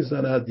سیخونک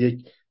میزند،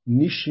 یک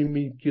نیشی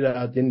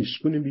میگیرد، یک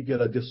نیشگونی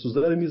میگیرد، یک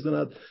سوزنی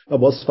میزند و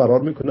باز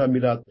فرار میکند،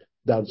 میرد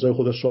در جای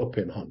خودش را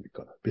پنهان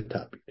میکند. به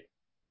تعبیر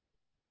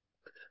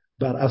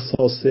بر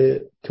اساس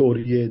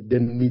تئوری د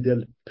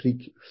میدل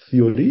پریک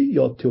تئوری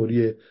یا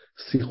تئوری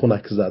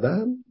سیخونک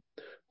زدن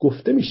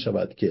گفته می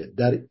شود که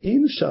در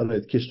این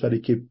شرایط کشوری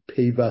که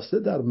پیوسته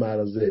در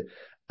معرض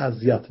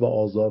اذیت و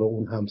آزار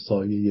اون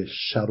همسایه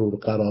شرور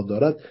قرار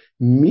دارد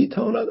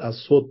میتواند از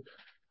خود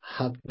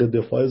حق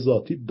دفاع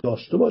ذاتی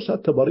داشته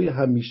باشد تا برای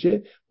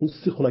همیشه اون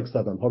سیخونک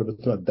زدن ها رو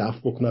بتواند دفع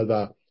بکند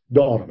و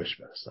به آرامش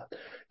برسد.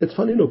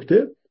 اتفاقاً این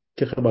نکته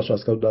که خدمتتون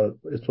عرض کردم در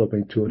ارتباط با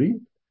این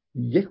تئوری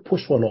یک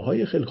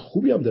پشتوانه‌های خیلی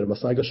خوبی هم داره.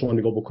 مثلا اگر شما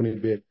نگاه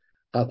بکنید به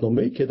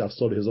قطعنامه‌ای که در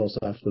سال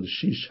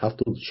 1976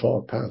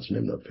 74 5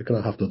 نمیدونم فکر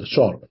کنم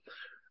 74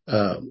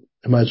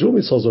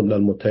 مجموعه سازمان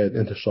ملل متحد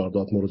انتشار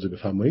داد، مراجعه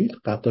بفرمایید.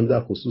 قطعنامه در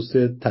خصوص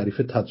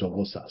تعریف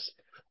تجاوز است.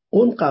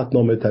 اون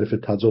قطعنامه تعریف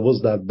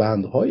تجاوز در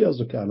بندهای از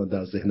اون که الان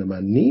در ذهن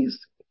من نیست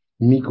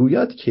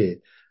میگوید که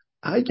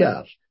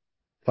اگر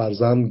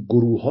فرضاً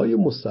گروه‌های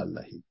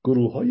مسلحی،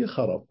 گروه‌های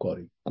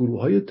خرابکاری،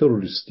 گروه‌های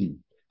تروریستی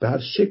به هر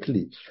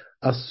شکلی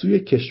از سوی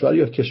کشور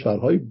یا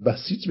کشورهای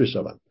بسیج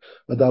بشوند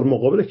و در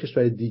مقابل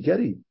کشور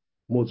دیگری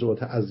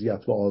موجبات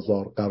اذیت و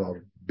آزار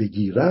قرار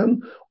بگیرن،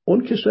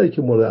 اون کشوری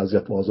که مورد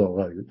اذیت و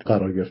آزار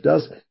قرار گرفته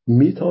است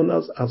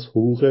میتواند از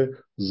حقوق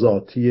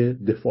ذاتی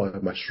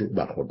دفاع مشروع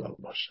برخوردار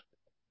باشد.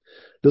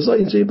 لذا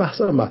اینجا یه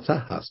بحث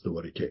مطرح هست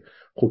دوباره که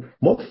خب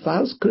ما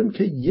فرض کنیم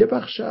که یه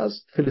بخش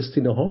از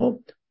فلسطینی‌ها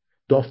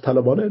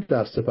داوطلبانه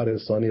در سپر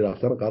انسانی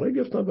رفتن قرار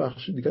گرفتن،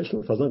 بخش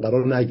دیگرشون فرضاً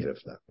قرار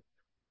نگرفتن.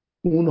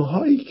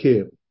 اونهایی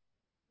که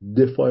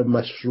دفاع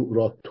مشروع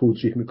را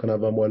توجیه میکنن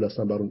و مایل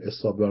هستن بر اون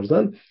حساب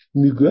ورزن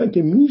میگوین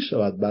که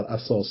میشود بر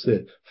اساس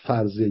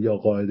فرضیه یا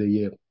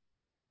قاعده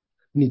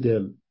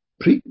نیدل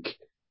پریک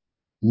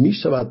می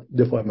شود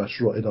دفاع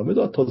مشروع ادامه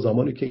داد تا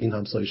زمانی که این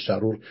همسایه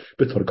شرور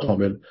به طور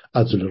کامل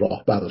از جلوی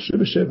راه برداشته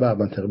بشه و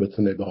منطقه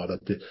بتونه به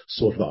حالت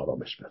صلح و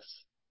آرامش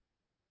برسه.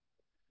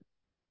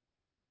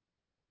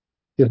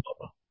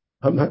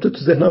 هم حتی تو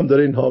ذهنم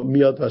داره اینها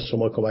میاد و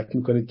شما کمک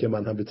میکنید که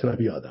من هم بتونم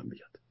یادم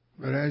بیاد.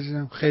 برای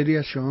عزیزم خیلی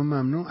از شما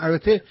ممنون.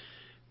 البته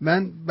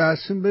من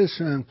بحثم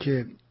برسونم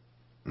که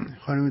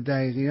خانم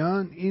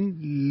دقیقیان این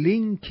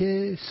لینک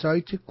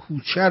سایت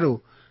کوچه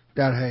رو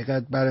در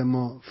حقیقت برای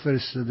ما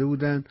فرستاده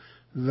بودن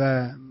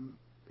و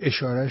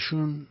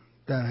اشارهشون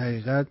در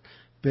حقیقت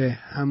به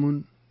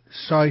همون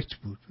سایت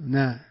بود،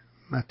 نه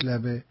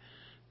مطلب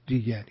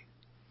دیگری.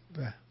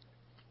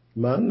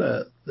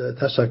 من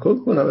تشکر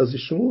کنم از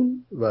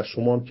ایشون و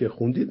شما هم که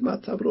خوندید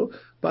مطلب رو.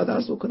 بعد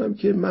عرض بکنم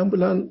که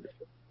معمولا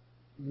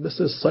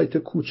مثل سایت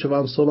کوچه و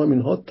امثال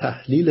اینها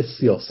تحلیل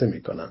سیاسی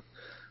میکنن،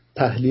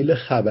 تحلیل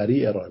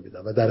خبری ارائه میدن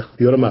و در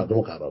اختیار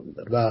مردم قرار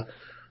میدن و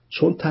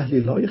چون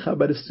تحلیل های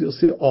خبر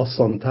سیاسی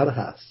آسانتر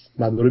هست،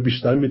 مردم رو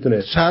بیشتر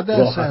میتونه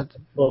راحت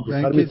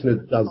میتونه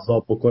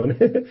جذاب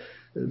بکنه.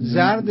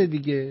 زرد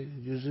دیگه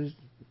جزء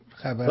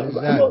خبر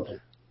زرد،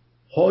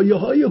 پایه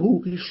های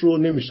حقوقیش رو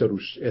نمیشه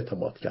روش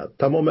اعتماد کرد.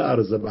 تمام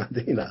عرض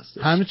بنده این هست.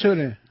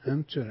 همینطوره.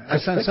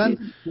 اصلا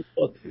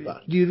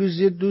دیروز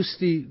یه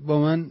دوستی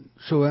با من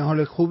صحبت،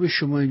 حال خوب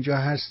شما اینجا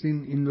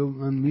هستین این رو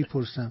من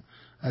میپرسم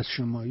از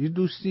شما، یه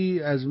دوستی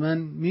از من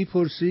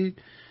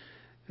میپرسید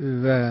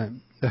و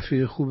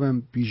رفیق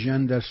خوبم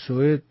بیژن در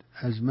سوئد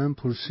از من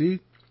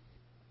پرسید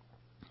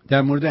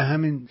در مورد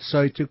همین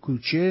سایت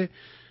کوچه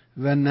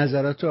و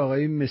نظرات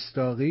آقای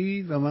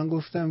مصداقی و من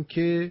گفتم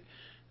که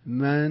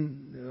من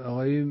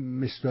آقای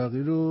مصداقی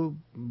رو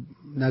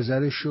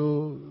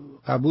نظرشو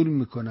قبول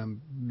میکنم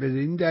به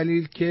این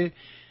دلیل که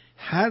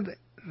هر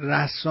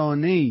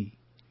رسانه‌ای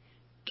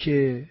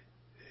که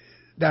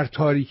در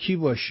تاریکی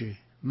باشه،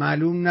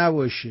 معلوم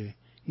نباشه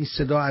این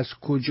صدا از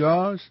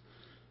کجاست،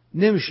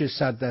 نمیشه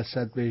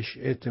 100% بهش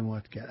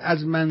اعتماد کرد.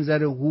 از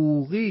منظر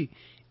حقوقی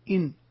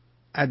این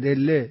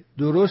ادله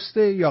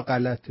درسته یا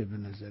غلطه به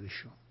نظر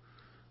شما؟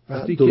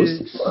 وقتی که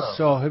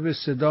صاحب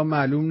صدا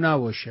معلوم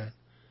نباشد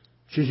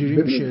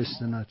چجوری میشه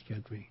استناد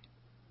کرد به این؟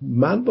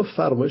 من با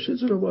فرمایش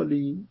جناب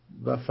عالی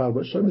و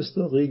فرمایش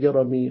مصداقی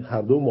گرامی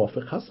هر دو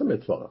موافق هستم.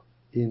 اتفاقا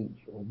این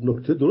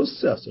نکته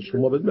درستی است.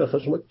 شما بدونید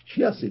شما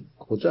کی هستید،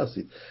 کجا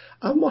هستید،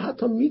 اما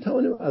حتی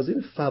میتوانیم از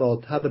این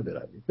فراتر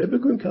برویم.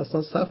 بگوییم که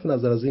اصلا صرف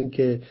نظر از این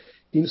که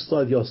این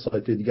سایت یا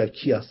سایت دیگر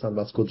کی هستن و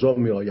از کجا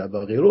می آید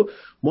و غیره،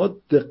 ما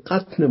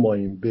دقت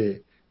نماییم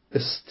به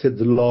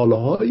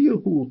استدلال‌های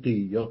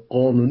حقوقی یا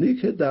قانونی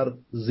که در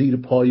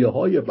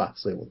زیرپایه‌های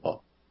بحث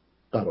اونها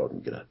قرار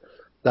می‌گیرد.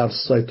 در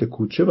سایت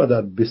کوچه و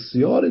در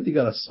بسیار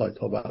دیگر از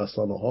سایت‌ها و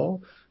رسانه‌ها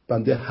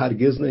بنده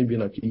هرگز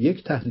نمی‌بینم که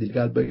یک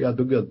تحلیلگر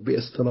بگوید به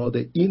استناد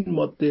این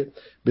ماده،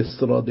 به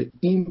استناد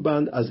این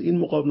بند از این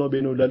مقامات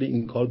بین‌المللی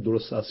این کار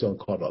درست است یا این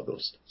کار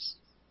نادرست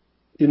است.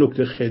 این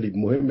نکته خیلی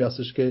مهمی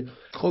هستش که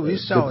خب این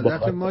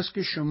سعادت ماست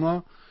که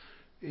شما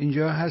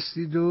اینجا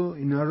هستید و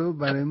اینا رو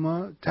برای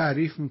ما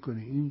تعریف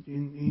میکنید.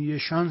 این یه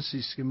شانسی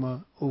است که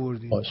ما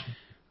آوردیم.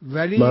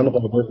 ولی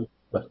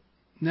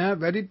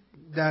ولی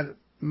در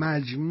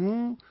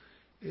مجموع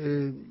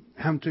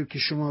همطور که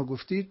شما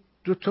گفتید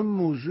دو تا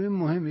موضوع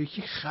مهم،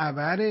 یکی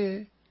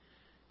خبره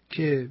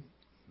که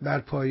بر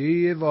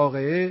پایه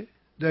واقعه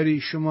داری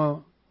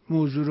شما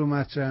موضوع رو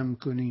مطرح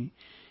میکنی،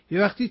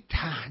 یه وقتی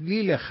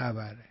تحلیل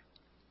خبره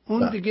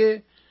اون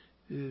دیگه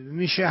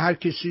میشه هر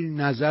کسی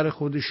نظر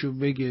خودشو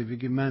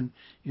بگه من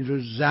این رو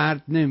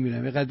زرد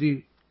نمیرم، یه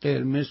قدری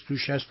قرمز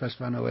توش هست پس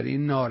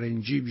بنابراین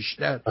نارنجی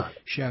بیشتر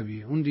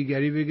شبیه، اون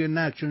دیگری بگه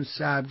نه چون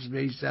سبز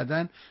بهش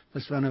زدن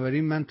پس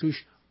بنابراین من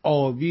توش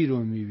آبی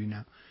رو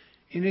میبینم.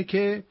 اینه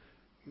که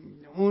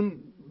اون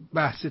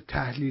بحث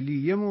تحلیلی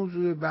یه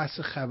موضوع، بحث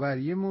خبر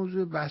یه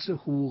موضوع، بحث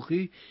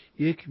حقوقی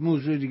یک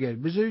موضوع دیگر.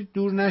 بذارید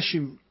دور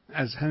نشیم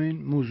از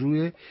همین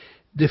موضوع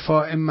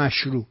دفاع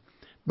مشروع.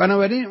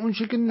 بنابراین اون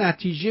چیزی که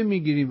نتیجه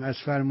میگیریم از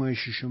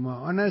فرمایش شما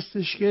آن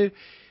استش که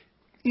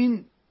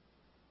این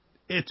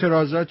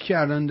اعتراضات که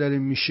الان داره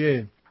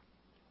میشه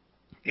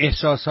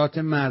احساسات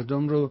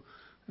مردم رو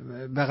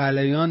به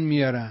غلیان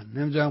میارن،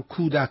 نمیدونم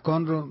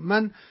کودکان رو،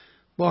 من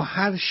با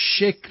هر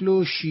شکل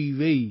و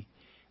شیوهی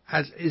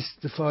از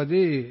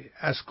استفاده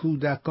از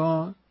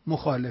کودکان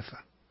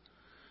مخالفم.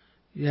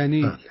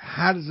 یعنی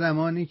هر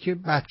زمانی که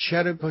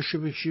بچه رو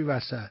پاشو بکشی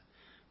وسط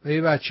و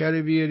یه بچه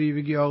رو بیاری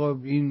بگی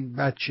آقا این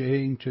بچه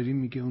اینطوری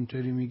میگه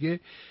اونطوری میگه،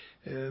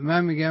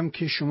 من میگم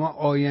که شما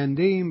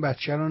آینده این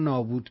بچه رو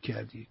نابود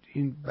کردید،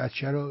 این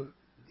بچه رو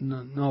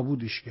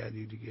نابودش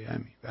کردید دیگه،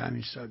 همین به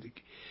همین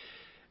سادگی.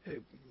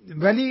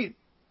 ولی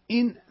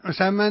این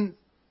مثلا من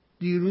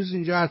دیروز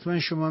اینجا حتما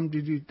شما هم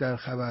دیدید در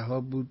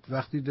خبرها بود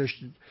وقتی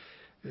داشتید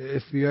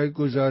FBI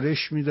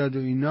گزارش میداد و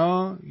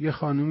اینا، یه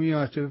خانومی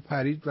آتب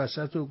پرید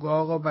وسط و گفت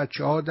آقا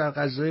بچه ها در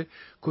غزه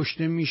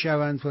کشته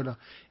میشوند فلان.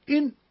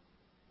 این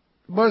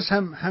باز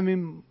هم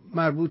همین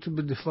مربوط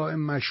به دفاع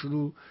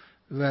مشروع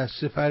و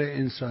سپر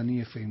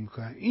انسانی فکر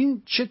میکنم.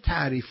 این چه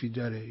تعریفی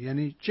داره؟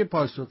 یعنی چه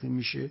پاسخی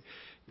میشه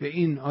به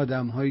این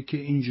آدم هایی که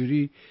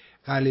اینجوری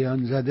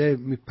قلیان زده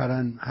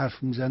میپرن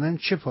حرف میزنن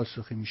چه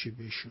پاسخی میشه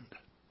بهشون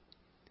داد؟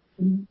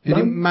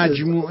 یعنی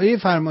مجموعه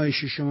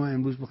فرمایش شما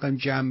امروز بخوایم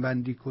جمع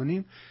بندی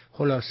کنیم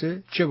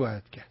خلاصه چه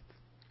باید کرد؟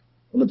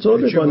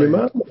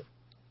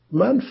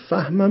 من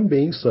فهمم به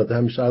این صورت،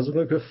 همیشه عرض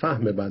میکنم که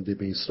فهم بنده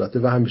به این صورته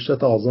و همیشه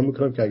تقاضا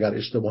میکنم که اگر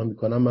اشتباه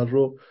میکنم من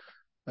رو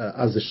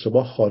از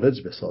اشتباه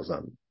خارج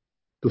بسازم.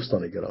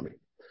 دوستان گرامی،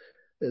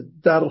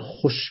 در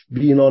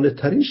خوشبینانه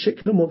ترین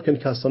شکل ممکن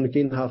کسانی که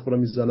این حرف رو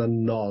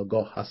میزنن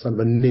ناآگاه هستن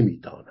و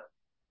نمیدانن،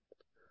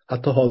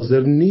 حتی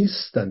حاضر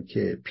نیستن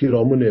که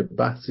پیرامون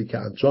بحثی که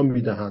انجام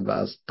میدهند و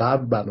از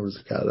قبل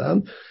برنامه‌ریزی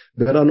کردن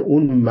برن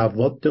اون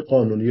مواد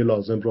قانونی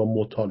لازم را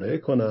مطالعه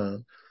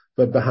کنن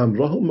و به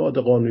همراه اون مواد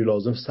قانونی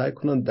لازم سعی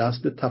کنن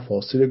دست به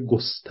تفاسیر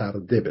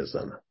گسترده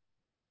بزنن.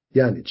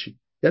 یعنی چی؟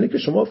 یعنی که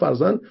شما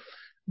فرضاً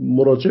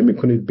مراجعه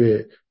میکنید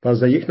به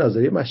فرضاً یک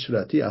نظریه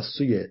مشروعیتی از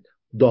سوی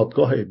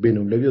دادگاه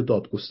بین‌المللی یا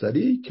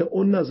دادگستری که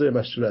اون نظریه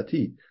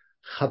مشروعیتی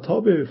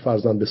خطاب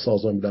فرضاً به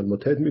سازمان ملل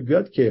متحد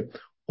میگوید که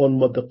اون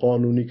ماده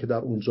قانونی که در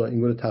اونجا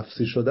اینگونه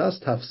تفسیر شده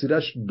است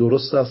تفسیرش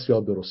درست است یا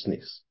درست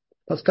نیست.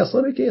 پس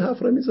کسانی که این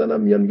حرف رو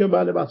میزنن میگن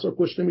بله بچه‌ها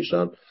کشته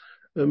میشن،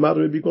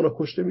 مردم بیگناه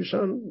کشته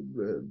میشن.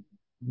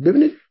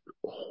 ببینید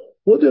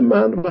خود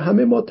من و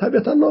همه ما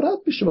طبیعتا ناراحت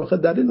میشیم، آخه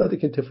دلیل نداره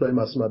که این طفلای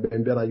معصوم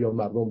بین برن یا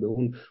مردم به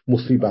اون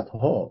مصیبت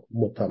ها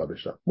مبتلا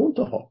بشن.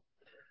 منتها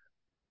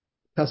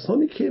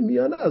کسانی که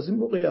میان از این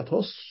موقعیت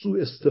ها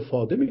سوء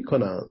استفاده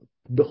میکنن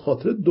به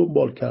خاطر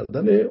دنبال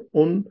کردن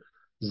اون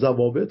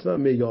ضوابط و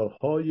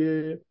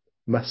معیارهای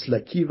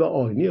مسلکی و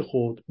آیینی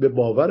خود، به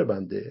باور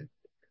بنده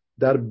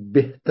در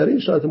بهترین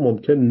شرایط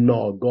ممکن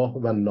ناآگاه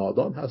و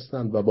نادان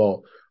هستند و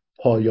با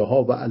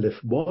پایه‌ها و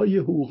الفبای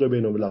حقوق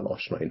بین‌الملل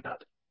آشنایی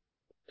ندارند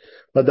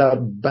و در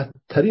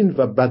بدترین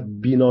و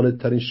بدبینانه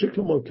ترین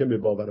شکل ممکن به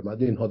باور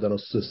بنده اینها دارن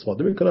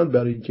استفاده میکنن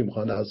برای اینکه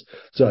میخوان از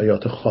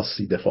جریات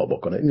خاصی دفاع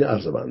بکنن. این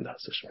عرض بنده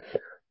هستش.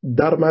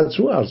 در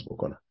مجموع عرض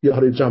بکنم یا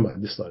حالا جمع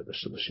بندی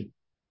داشته باشیم.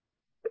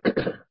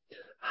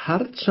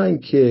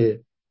 هرچند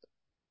که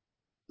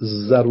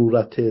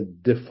ضرورت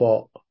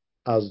دفاع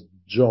از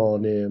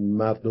جان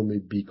مردم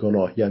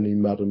بیگناه یعنی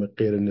مردم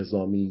غیر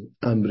نظامی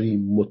امری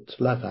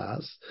مطلق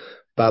است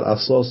بر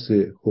اساس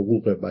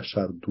حقوق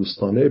بشر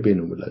دوستانه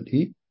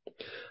بین‌المللی،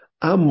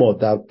 اما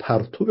در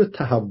پرتو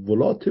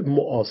تحولات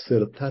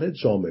معاصرتر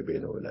جامعه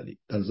بین‌المللی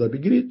در نظر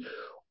بگیرید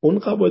اون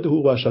قواعد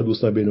حقوق بشر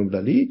دوستانه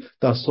بین‌المللی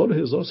در سال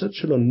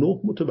 1349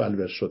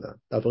 متبلور شدن،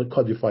 در واقع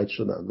کادیفاید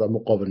شدن و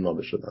مقابل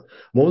نامه شدن.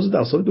 ما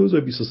در سال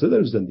 2023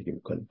 داریم زندگی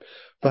میکنیم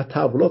و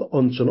تحولات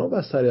آنچنان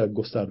و سریع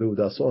گسترده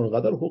بوده است و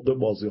آنقدر حقوق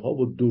بازی ها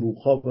و دروغ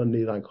ها و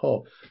نیرنگ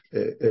ها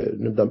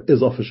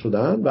اضافه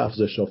شدن و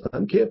افزایش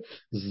یافتن که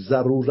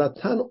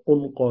ضرورتاً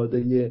اون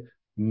قاعده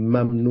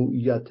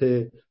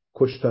ممنوعیت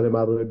کشتن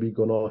مردم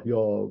بیگناه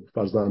یا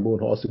فرزند به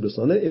اونها آسیب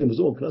رسانه امروز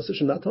ممکن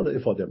استش نتونه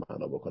افاده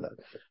معنا بکنند.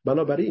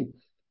 بنابراین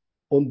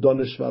اون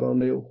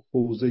دانشوران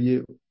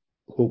حوزه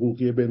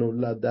حقوقی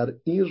بین‌الملل در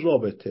این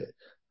رابطه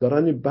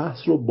دارن این بحث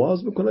رو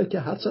باز میکنن که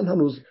هرچند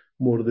هنوز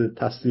مورد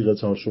تصدیق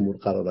جهان شمول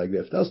قرار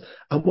گرفته است،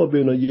 اما به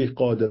اینا یک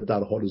قاعده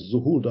در حال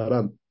ظهور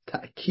دارن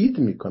تأکید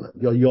میکنن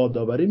یا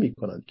یادآوری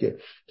میکنن که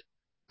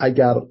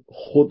اگر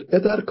خودعه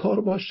در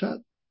کار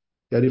باشد،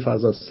 یعنی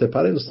فرضاً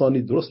سپر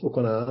انسانی درست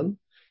بکنن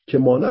که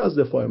مانع از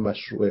دفاع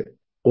مشروع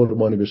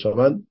قربانی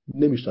بشوند،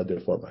 نمیشه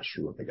دفاع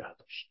مشروع نگه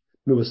داشت.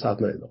 اینو به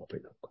سطح ادامه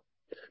پیدا کنه.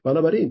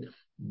 بنابراین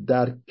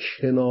در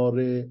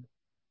کنار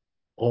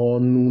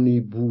قانونی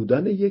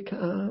بودن یک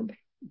امر،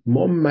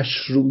 ما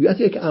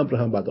مشروعیت یک امر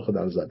هم بعد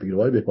در نظر بگیریم.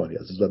 وای بپاری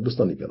عزیز و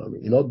دوستان گرامی،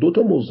 اینا دو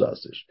تا موضوع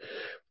هستش.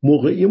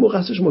 موقعی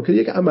هستش ممکنه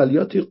یک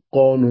عملیاتی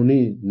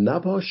قانونی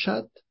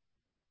نباشد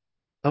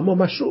اما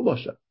مشروع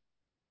باشد.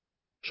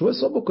 شما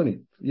حساب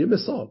بکنید، یه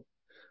مثال،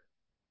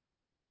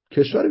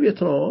 کشور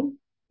ویتنام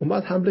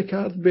اومد حمله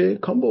کرد به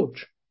کامبوج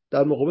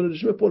در مقابل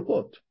رژیم پل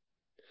پات.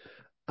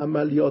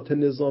 عملیات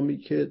نظامی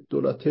که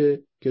دولت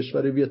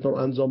کشور ویتنام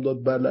انجام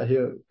داد بر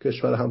علیه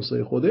کشور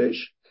همسایه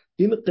خودش،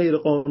 این غیر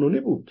قانونی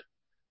بود،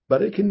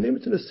 برای اینکه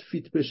نمیتونست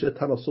فیت بشه،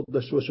 تناسب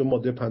داشته باشه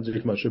ماده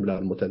 51 مشروع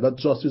الملل متحد و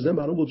جاسوسی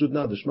برام وجود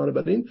نداشت،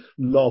 برای این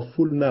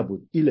لافول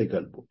نبود،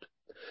 ایلگال بود.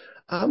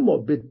 اما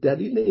به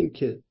دلیل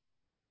اینکه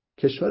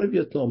کشور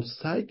ویتنام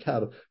سعی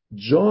کرد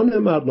جان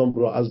مردم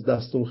را از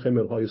دست اون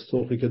خمرهای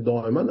سرخی که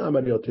دائما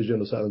عملیات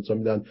جنوساید انجام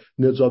میدن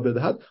نجات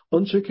بدهد،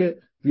 آنچه که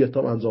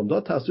ویتنام انجام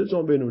داد توسط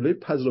جامعه بین‌المللی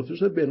پذیرفته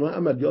شده به عنوان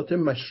عملیات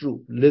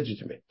مشروع،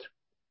 لجیتیمیت.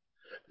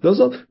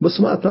 لذا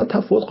مثلا اصلا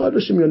تفاوت قائل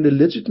بشیم میان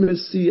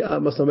لجیتیمیسی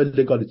مثلا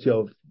لگالیتی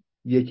اف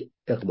یک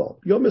اقدام.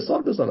 یا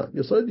مثال بزنم،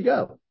 مثال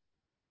دیگر،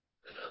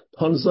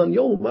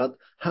 تانزانیا اومد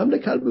حمله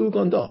کرد به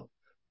اوگاندا،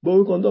 با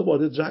اوگاندا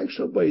وارد جنگ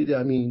شد با ایدی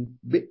امین،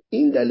 به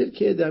این دلیل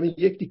که ایدی امین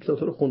یک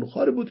دیکتاتور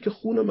خونخوار بود که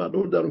خون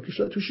مردم رو در اون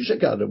کشور تو شیشه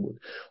کرده بود.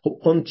 خب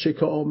آنچه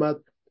که آمد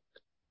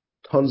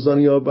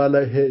تانزانیا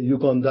علیه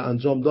یوگاندا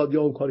انجام داد،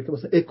 یا اون کاری که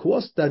مثلا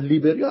اکواس در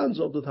لیبریا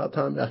انجام داد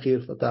حتی هم اخیر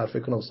در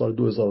فکر کنم سال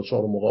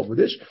 2004 موقع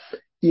بودش،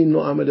 این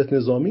نوع عملیات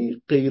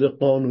نظامی غیر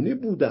قانونی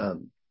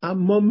بودند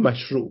اما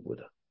مشروع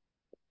بودند.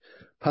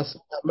 پس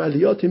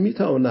عملیات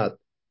میتواند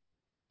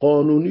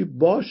قانونی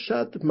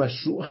باشد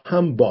مشروع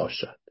هم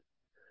باشد،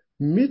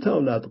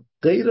 میتواند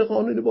غیر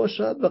قانونی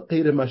باشد و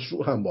غیر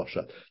مشروع هم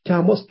باشد که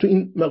حماس تو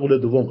این مقوله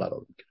دوم قرار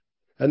میگیره.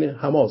 یعنی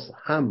حماس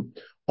هم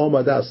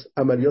آمده است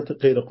عملیات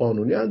غیر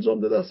قانونی انجام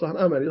داده است و هم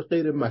عملیات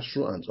غیر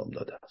مشروع انجام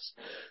داده است.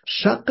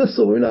 شق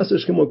سوم این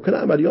هستش که ممکنه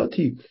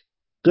عملیاتی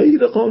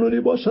غیر قانونی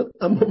باشد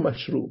اما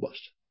مشروع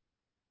باشد.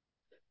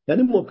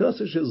 یعنی ممکن است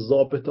که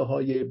ضابطه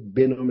های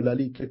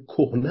بین‌المللی که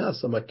کهنه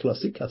هستن و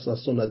کلاسیک هستن،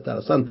 سنتی تر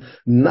هستن،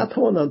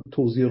 نتوانند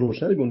توضیح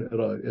روشنی به اون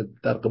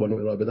در قبال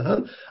ارائه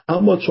بدهند،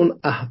 اما چون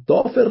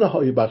اهداف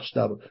رهایی بخش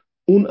در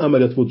اون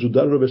عملیات وجود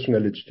داره رو بهش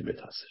میگن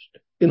لجیتیمیت هستش.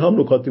 این هم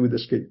نکاتی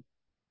بودش که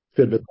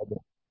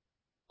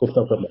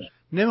گفتم خدمت.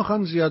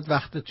 نمیخوام زیاد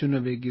وقتتون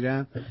رو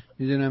بگیرم،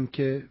 میدونم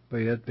که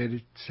باید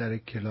برید سر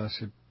کلاس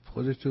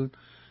خودتون،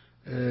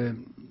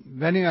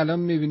 ولی الان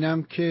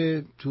میبینم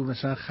که تو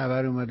مثلا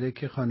خبر اومده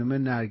که خانم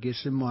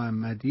نرگس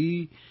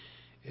محمدی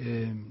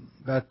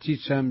و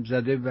تیتر هم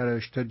زده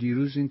براش، تا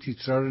دیروز این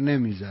تیترها رو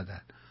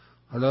نمیزدن،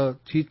 حالا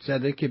تیتر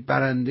زده که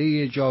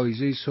برنده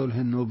جایزه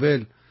صلح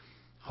نوبل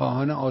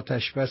خواهان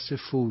آتشبس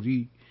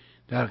فوری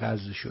در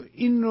غزه شد.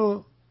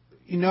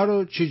 اینا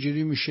رو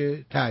چجوری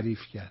میشه تعریف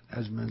کرد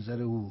از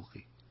منظر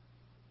حقوقی؟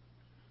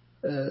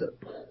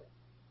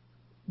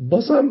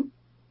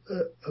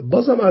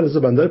 بازم عرض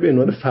بنده به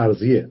عنوان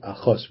فرضیه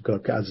خواهش میکنم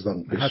که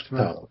عزیزان بهش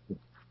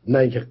نه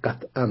اینکه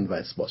قطعا و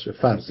اثبات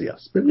فرضیه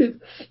است.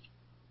 ببینید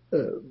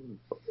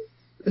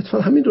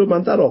اتفاقا همین رو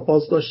من در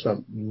آغاز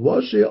داشتم.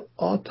 واژه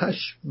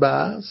آتش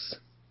بس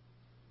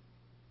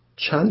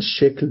چند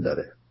شکل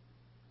داره.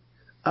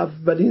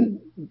 اولین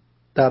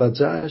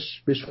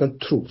درجهش بهش میگن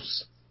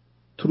تروس.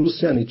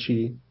 تروس یعنی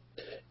چی؟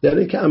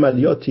 یعنی که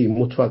عملیاتی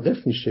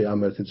متوقف میشه،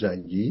 عملیات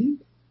جنگی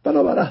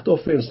بنابر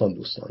اهداف انسان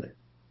دوستانه.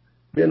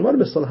 به عنوان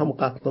مثال همون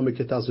قطعنامه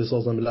که تصویب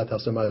سازمان ملل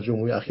توسط مجلس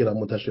جمهوری اخیراً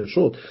منتشر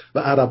شد و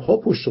عرب‌ها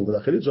پشت بودن،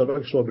 خیلی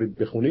جالبه که شما برید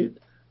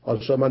بخونید. حالا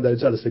شاید من در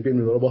جلسه بیام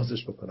اینا رو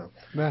بازش بکنم.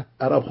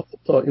 عرب‌ها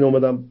تا این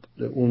اومدن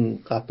اون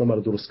قطعنامه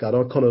رو درست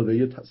کردن،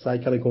 کانادایی سعی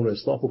کردن که اون رو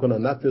اصلاح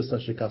بکنن، نتونستن،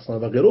 شکستن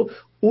و غیره.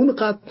 اون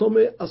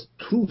قطعنامه از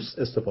تروس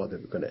استفاده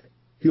میکنه،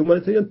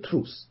 هیومانیتریان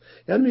تروس.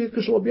 یعنی میگه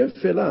که شما بیاین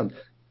فعلا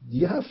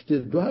یه هفته،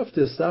 2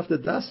 هفته، 3 هفته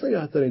دست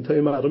نگه دارین تا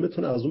این مردم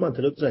بتونن از اون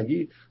منطقه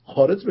جنگی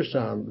خارج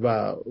بشن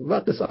و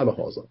قصه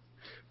الهازا.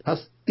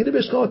 پس اینو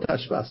بهش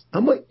آتش بس.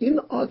 اما این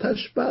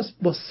آتش بس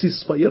با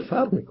سیسفایر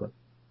فرق میکنه،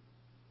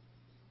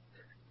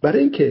 برای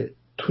اینکه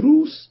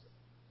تروس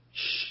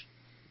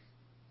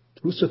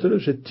چطور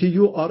میشه؟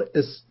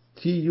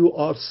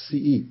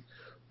 TURCE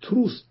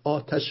تروس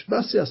آتش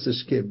بسی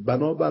هستش که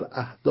بنابر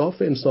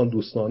اهداف انسان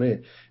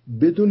دوستانه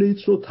بدون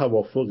هیچ نوع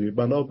توافقی،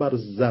 بنابر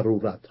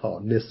ضرورت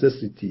ها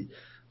necessity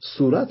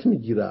صورت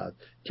میگیرد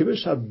که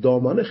بشه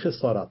دامن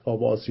خسارت ها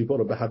و آسیب ها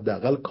رو به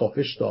حداقل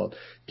کاهش داد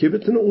که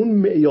بتونه اون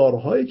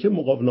معیارهایی که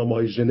مقاومت‌نامه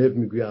های ژنو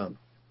میگویند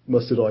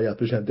مثل رعایت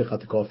بشن،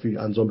 دقت کافی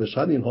انجام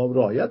بشن، اینها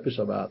رعایت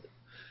بشود.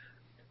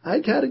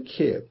 اگر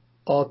که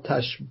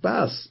آتش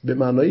بس به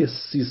معنای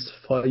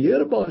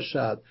سیسفایر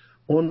باشد،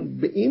 اون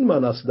به این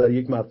معنی است در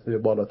یک مرتبه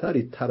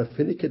بالاتری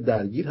طرفینی که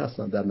درگیر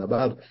هستن در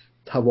نبرد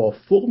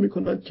توافق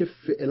میکنن که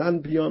فعلا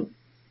بیان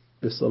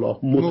به صلاح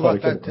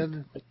متارکه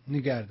بکنن.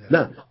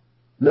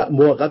 نه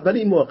موقت، ولی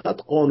این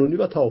موقت قانونی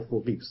و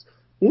توافقی است.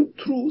 اون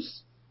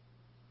تروس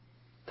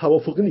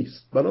توافقی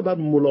نیست، بنابر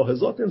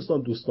ملاحظات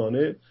انسان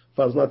دوستانه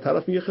فرضاً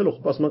طرف میگه خیلی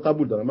خوب پس من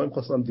قبول دارم، من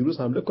می‌خواستم دیروز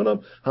حمله کنم،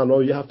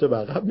 حالا یه هفته به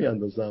عقب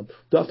میاندازم،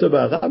 2 هفته به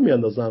عقب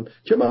میاندازم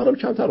که مردم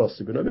کمتر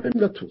آسیب ببینن.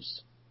 میگن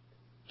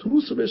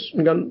تروس بهش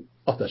میگن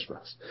آتش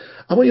بس.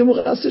 اما یه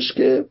موقع هستش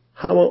که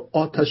همون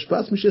آتش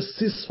بس میشه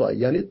سیسفای،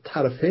 یعنی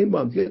طرفین با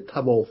هم دیگه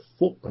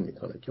توافق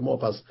میکنن که ما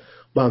پس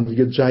با هم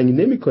دیگه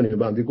جنگ نمی‌کنیم،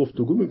 با هم دیگه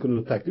گفتگو می‌کنیم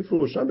و تکلیف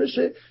روشن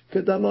بشه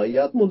که در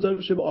نهایت منجر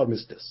بشه به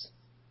آرمیستس.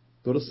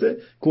 درسته؟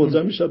 که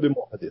منجر میشه به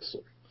معاهده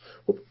صلح.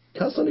 خب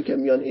کسانی که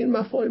میان این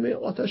مفاهیم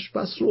آتش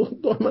بس رو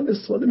دائما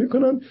استفاده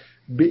میکنن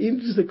به این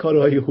ریز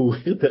کارهای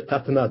حقوقی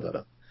دقت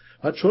ندارن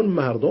و چون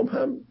مردم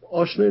هم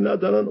آشنایی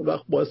ندارن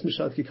وقت باعث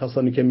میشه که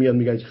کسانی که میان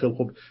میگن که خیلی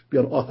خوب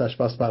بیان آتش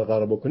بس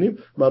برقرار بکنیم،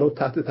 مردم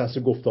تحت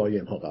تاثیر گفته‌های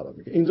اینها قرار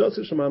میگیره.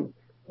 اینجاست من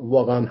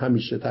واقعا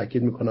همیشه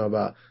تاکید میکنم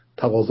و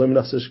تقاضا این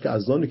هستش که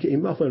از آنی که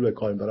این مفاهیم رو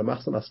کار میبرن،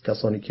 مخصوصا از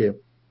کسانی که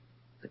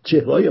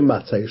چهره‌های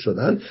مطرح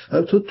شدن،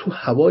 همینطور تو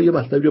هوای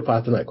مطلبی رو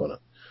پرت نکنن،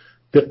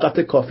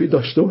 دقت کافی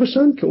داشته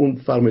باشن که اون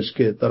فرمایش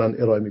که دارن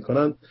ارائه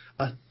میکنن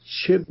از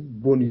چه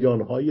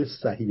بنیانهای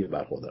صحیح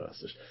برخوردار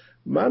هستش.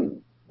 من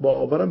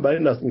باورم برای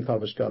این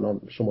فرمایش که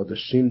الان شما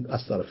داشتین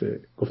از طرف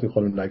گفتین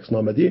خانم نرگس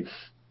محمدی،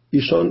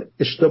 ایشان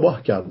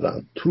اشتباه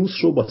کردن تروس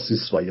رو با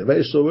سیسفایر و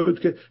اشتباه بود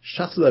که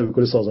شخص در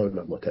کل سازمان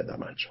ملل متحد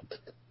انجام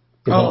داد.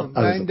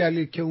 به این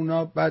دلیل که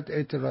اونا بعد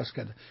اعتراض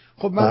کردن.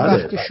 خب من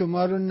وقت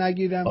شما رو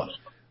نگیرم،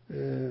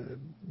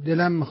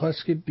 دلم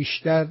میخواست که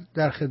بیشتر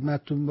در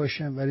خدمتتون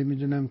باشم ولی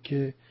میدونم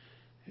که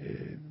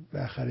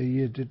بالاخره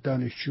یه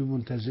دانشجو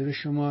منتظر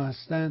شما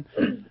هستن،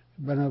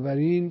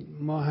 بنابراین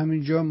ما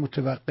همینجا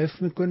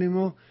متوقف میکنیم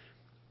و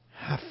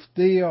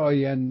هفته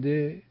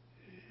آینده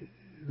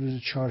روز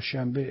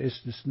چهارشنبه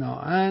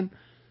استثناءً،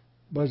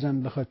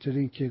 بازم به خاطر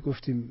این که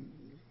گفتیم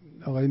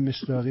آقای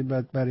مصداقی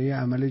باید برای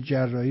عمل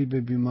جراحی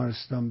به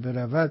بیمارستان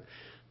برود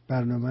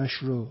برنامهش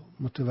رو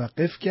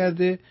متوقف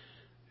کرده.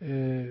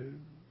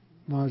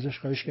 ما ازش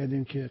خواهش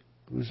کردیم که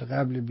روز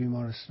قبل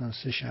بیمارستان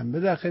سه شنبه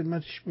در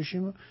خدمتش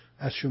باشیم.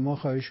 از شما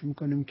خواهش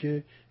میکنیم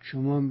که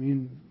شما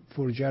این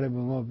فرجه رو به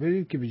ما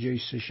بدید که به جای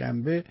سه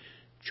شنبه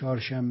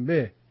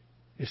چهارشنبه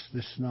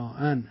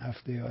استثناءً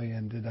هفته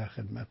آینده در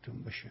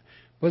خدمتتون باشه.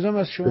 بازم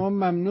از شما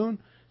ممنون.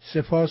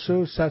 سپاس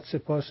و صد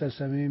سپاس از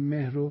همه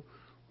مهر و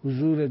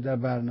حضور در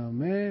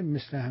برنامه.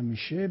 مثل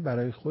همیشه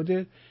برای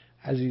خودت،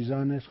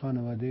 عزیزانت،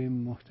 خانواده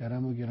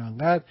محترم و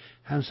گرانقدر،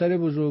 همسر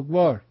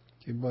بزرگوار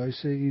که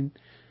باعث این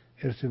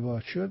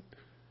ارتباط شد،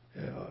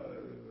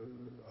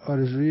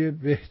 آرزوی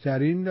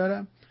بهترین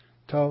دارم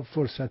تا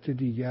فرصت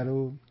دیگر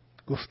و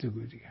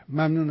گفتگو دیگر.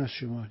 ممنون از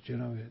شما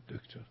جناب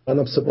دکتر.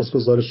 منم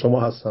سپاسگزار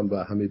شما هستم و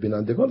همه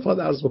بینندگان. فقط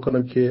عرض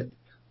بکنم که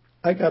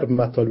اگر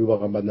مطالبی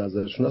واقعا به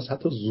نظرشون هست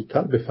حتی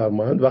زودتر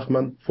بفرمایند، وقت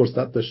من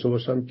فرصت داشته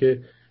باشم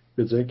که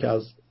به جای اینکه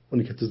از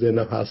اونی که تو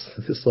ذهنم هست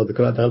استفاده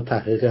کنم، حداقل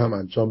تحقیقی هم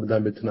انجام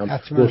بدم، بتونم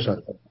روشن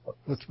کنم.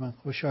 حتما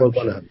خوشحال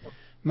میشم.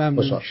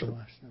 ممنون شما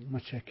هستم.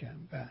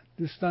 متشکرم.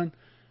 دوستان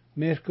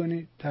مهر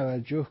کنید،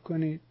 توجه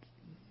کنید.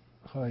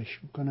 خواهش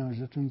میکنم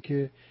ازتون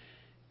که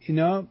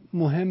اینا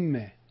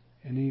مهمه،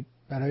 یعنی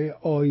برای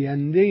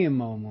آینده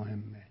ما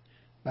مهمه،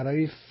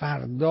 برای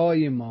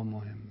فردای ما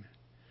مهمه.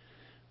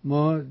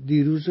 ما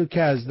دیروز رو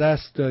که از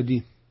دست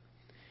دادیم،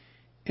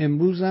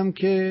 امروز هم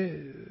که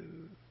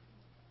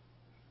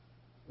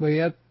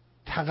باید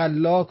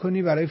تقلا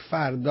کنی برای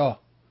فردا.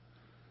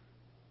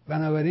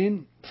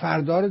 بنابراین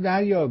فردا رو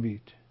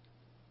دریابید،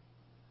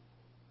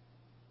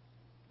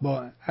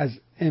 با از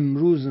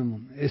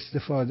امروزمون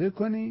استفاده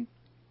کنیم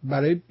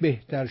برای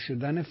بهتر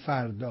شدن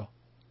فردا.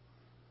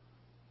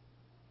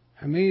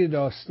 همه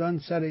داستان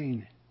سر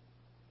اینه.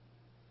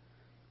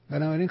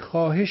 بنابراین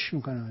خواهش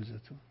میکنم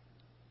ازتون،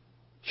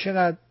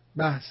 چقدر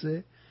بحث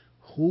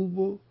خوب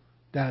و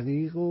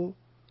دقیق و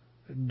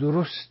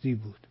درستی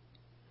بود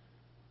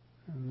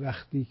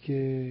وقتی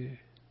که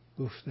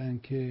گفتن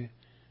که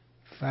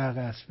فرق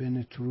است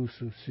بین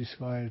تروس و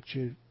سیسفایر،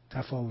 چه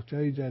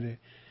تفاوتایی داره،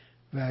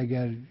 و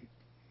اگر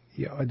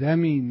یه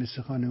آدمی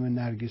مثل خانم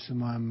نرگس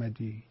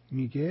محمدی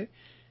میگه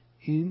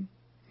این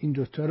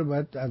دوتا رو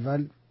باید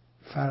اول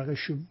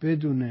فرقشو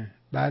بدونه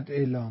بعد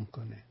اعلام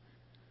کنه.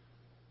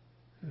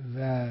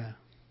 و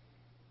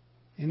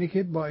اینه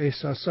که با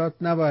احساسات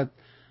نباید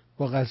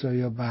با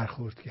قضایا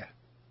برخورد کرد،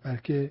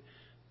 بلکه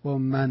با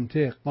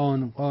منطق.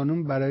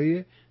 قانون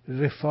برای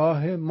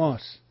رفاه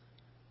ماست،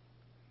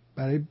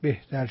 برای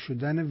بهتر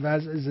شدن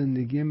وضع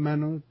زندگی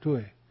من و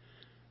توه.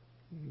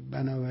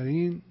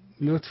 بنابراین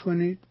لطف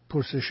کنید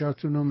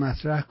پرسشاتون رو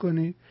مطرح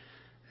کنید.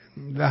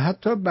 و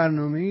حتی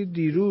برنامه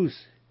دیروز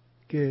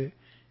که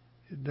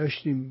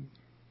داشتیم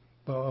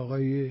با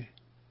آقای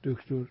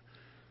دکتر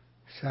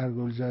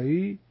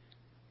سرگلزایی،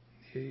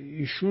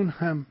 ایشون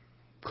هم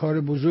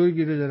کار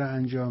بزرگی رو داره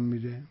انجام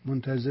میده،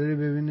 منتظر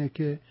ببینه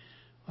که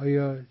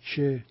آیا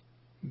چه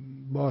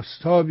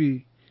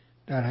بازتابی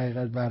در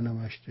حقیقت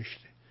برنامهش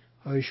داشته.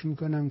 خواهش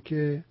میکنم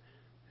که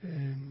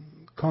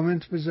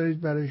کامنت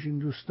بذارید برایش، این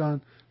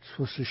دوستان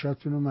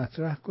پرسشاتون رو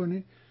مطرح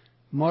کنید.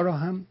 ما رو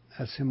هم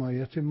از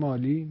حمایت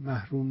مالی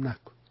محروم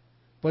نکن.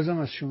 بازم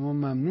از شما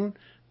ممنون.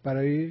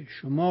 برای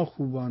شما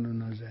خوبان و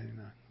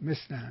نازنینان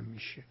مثل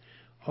همیشه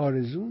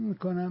آرزو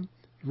میکنم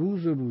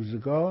روز و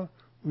روزگار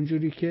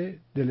اونجوری که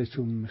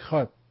دلتون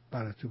میخواد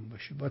براتون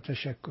باشه. با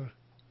تشکر.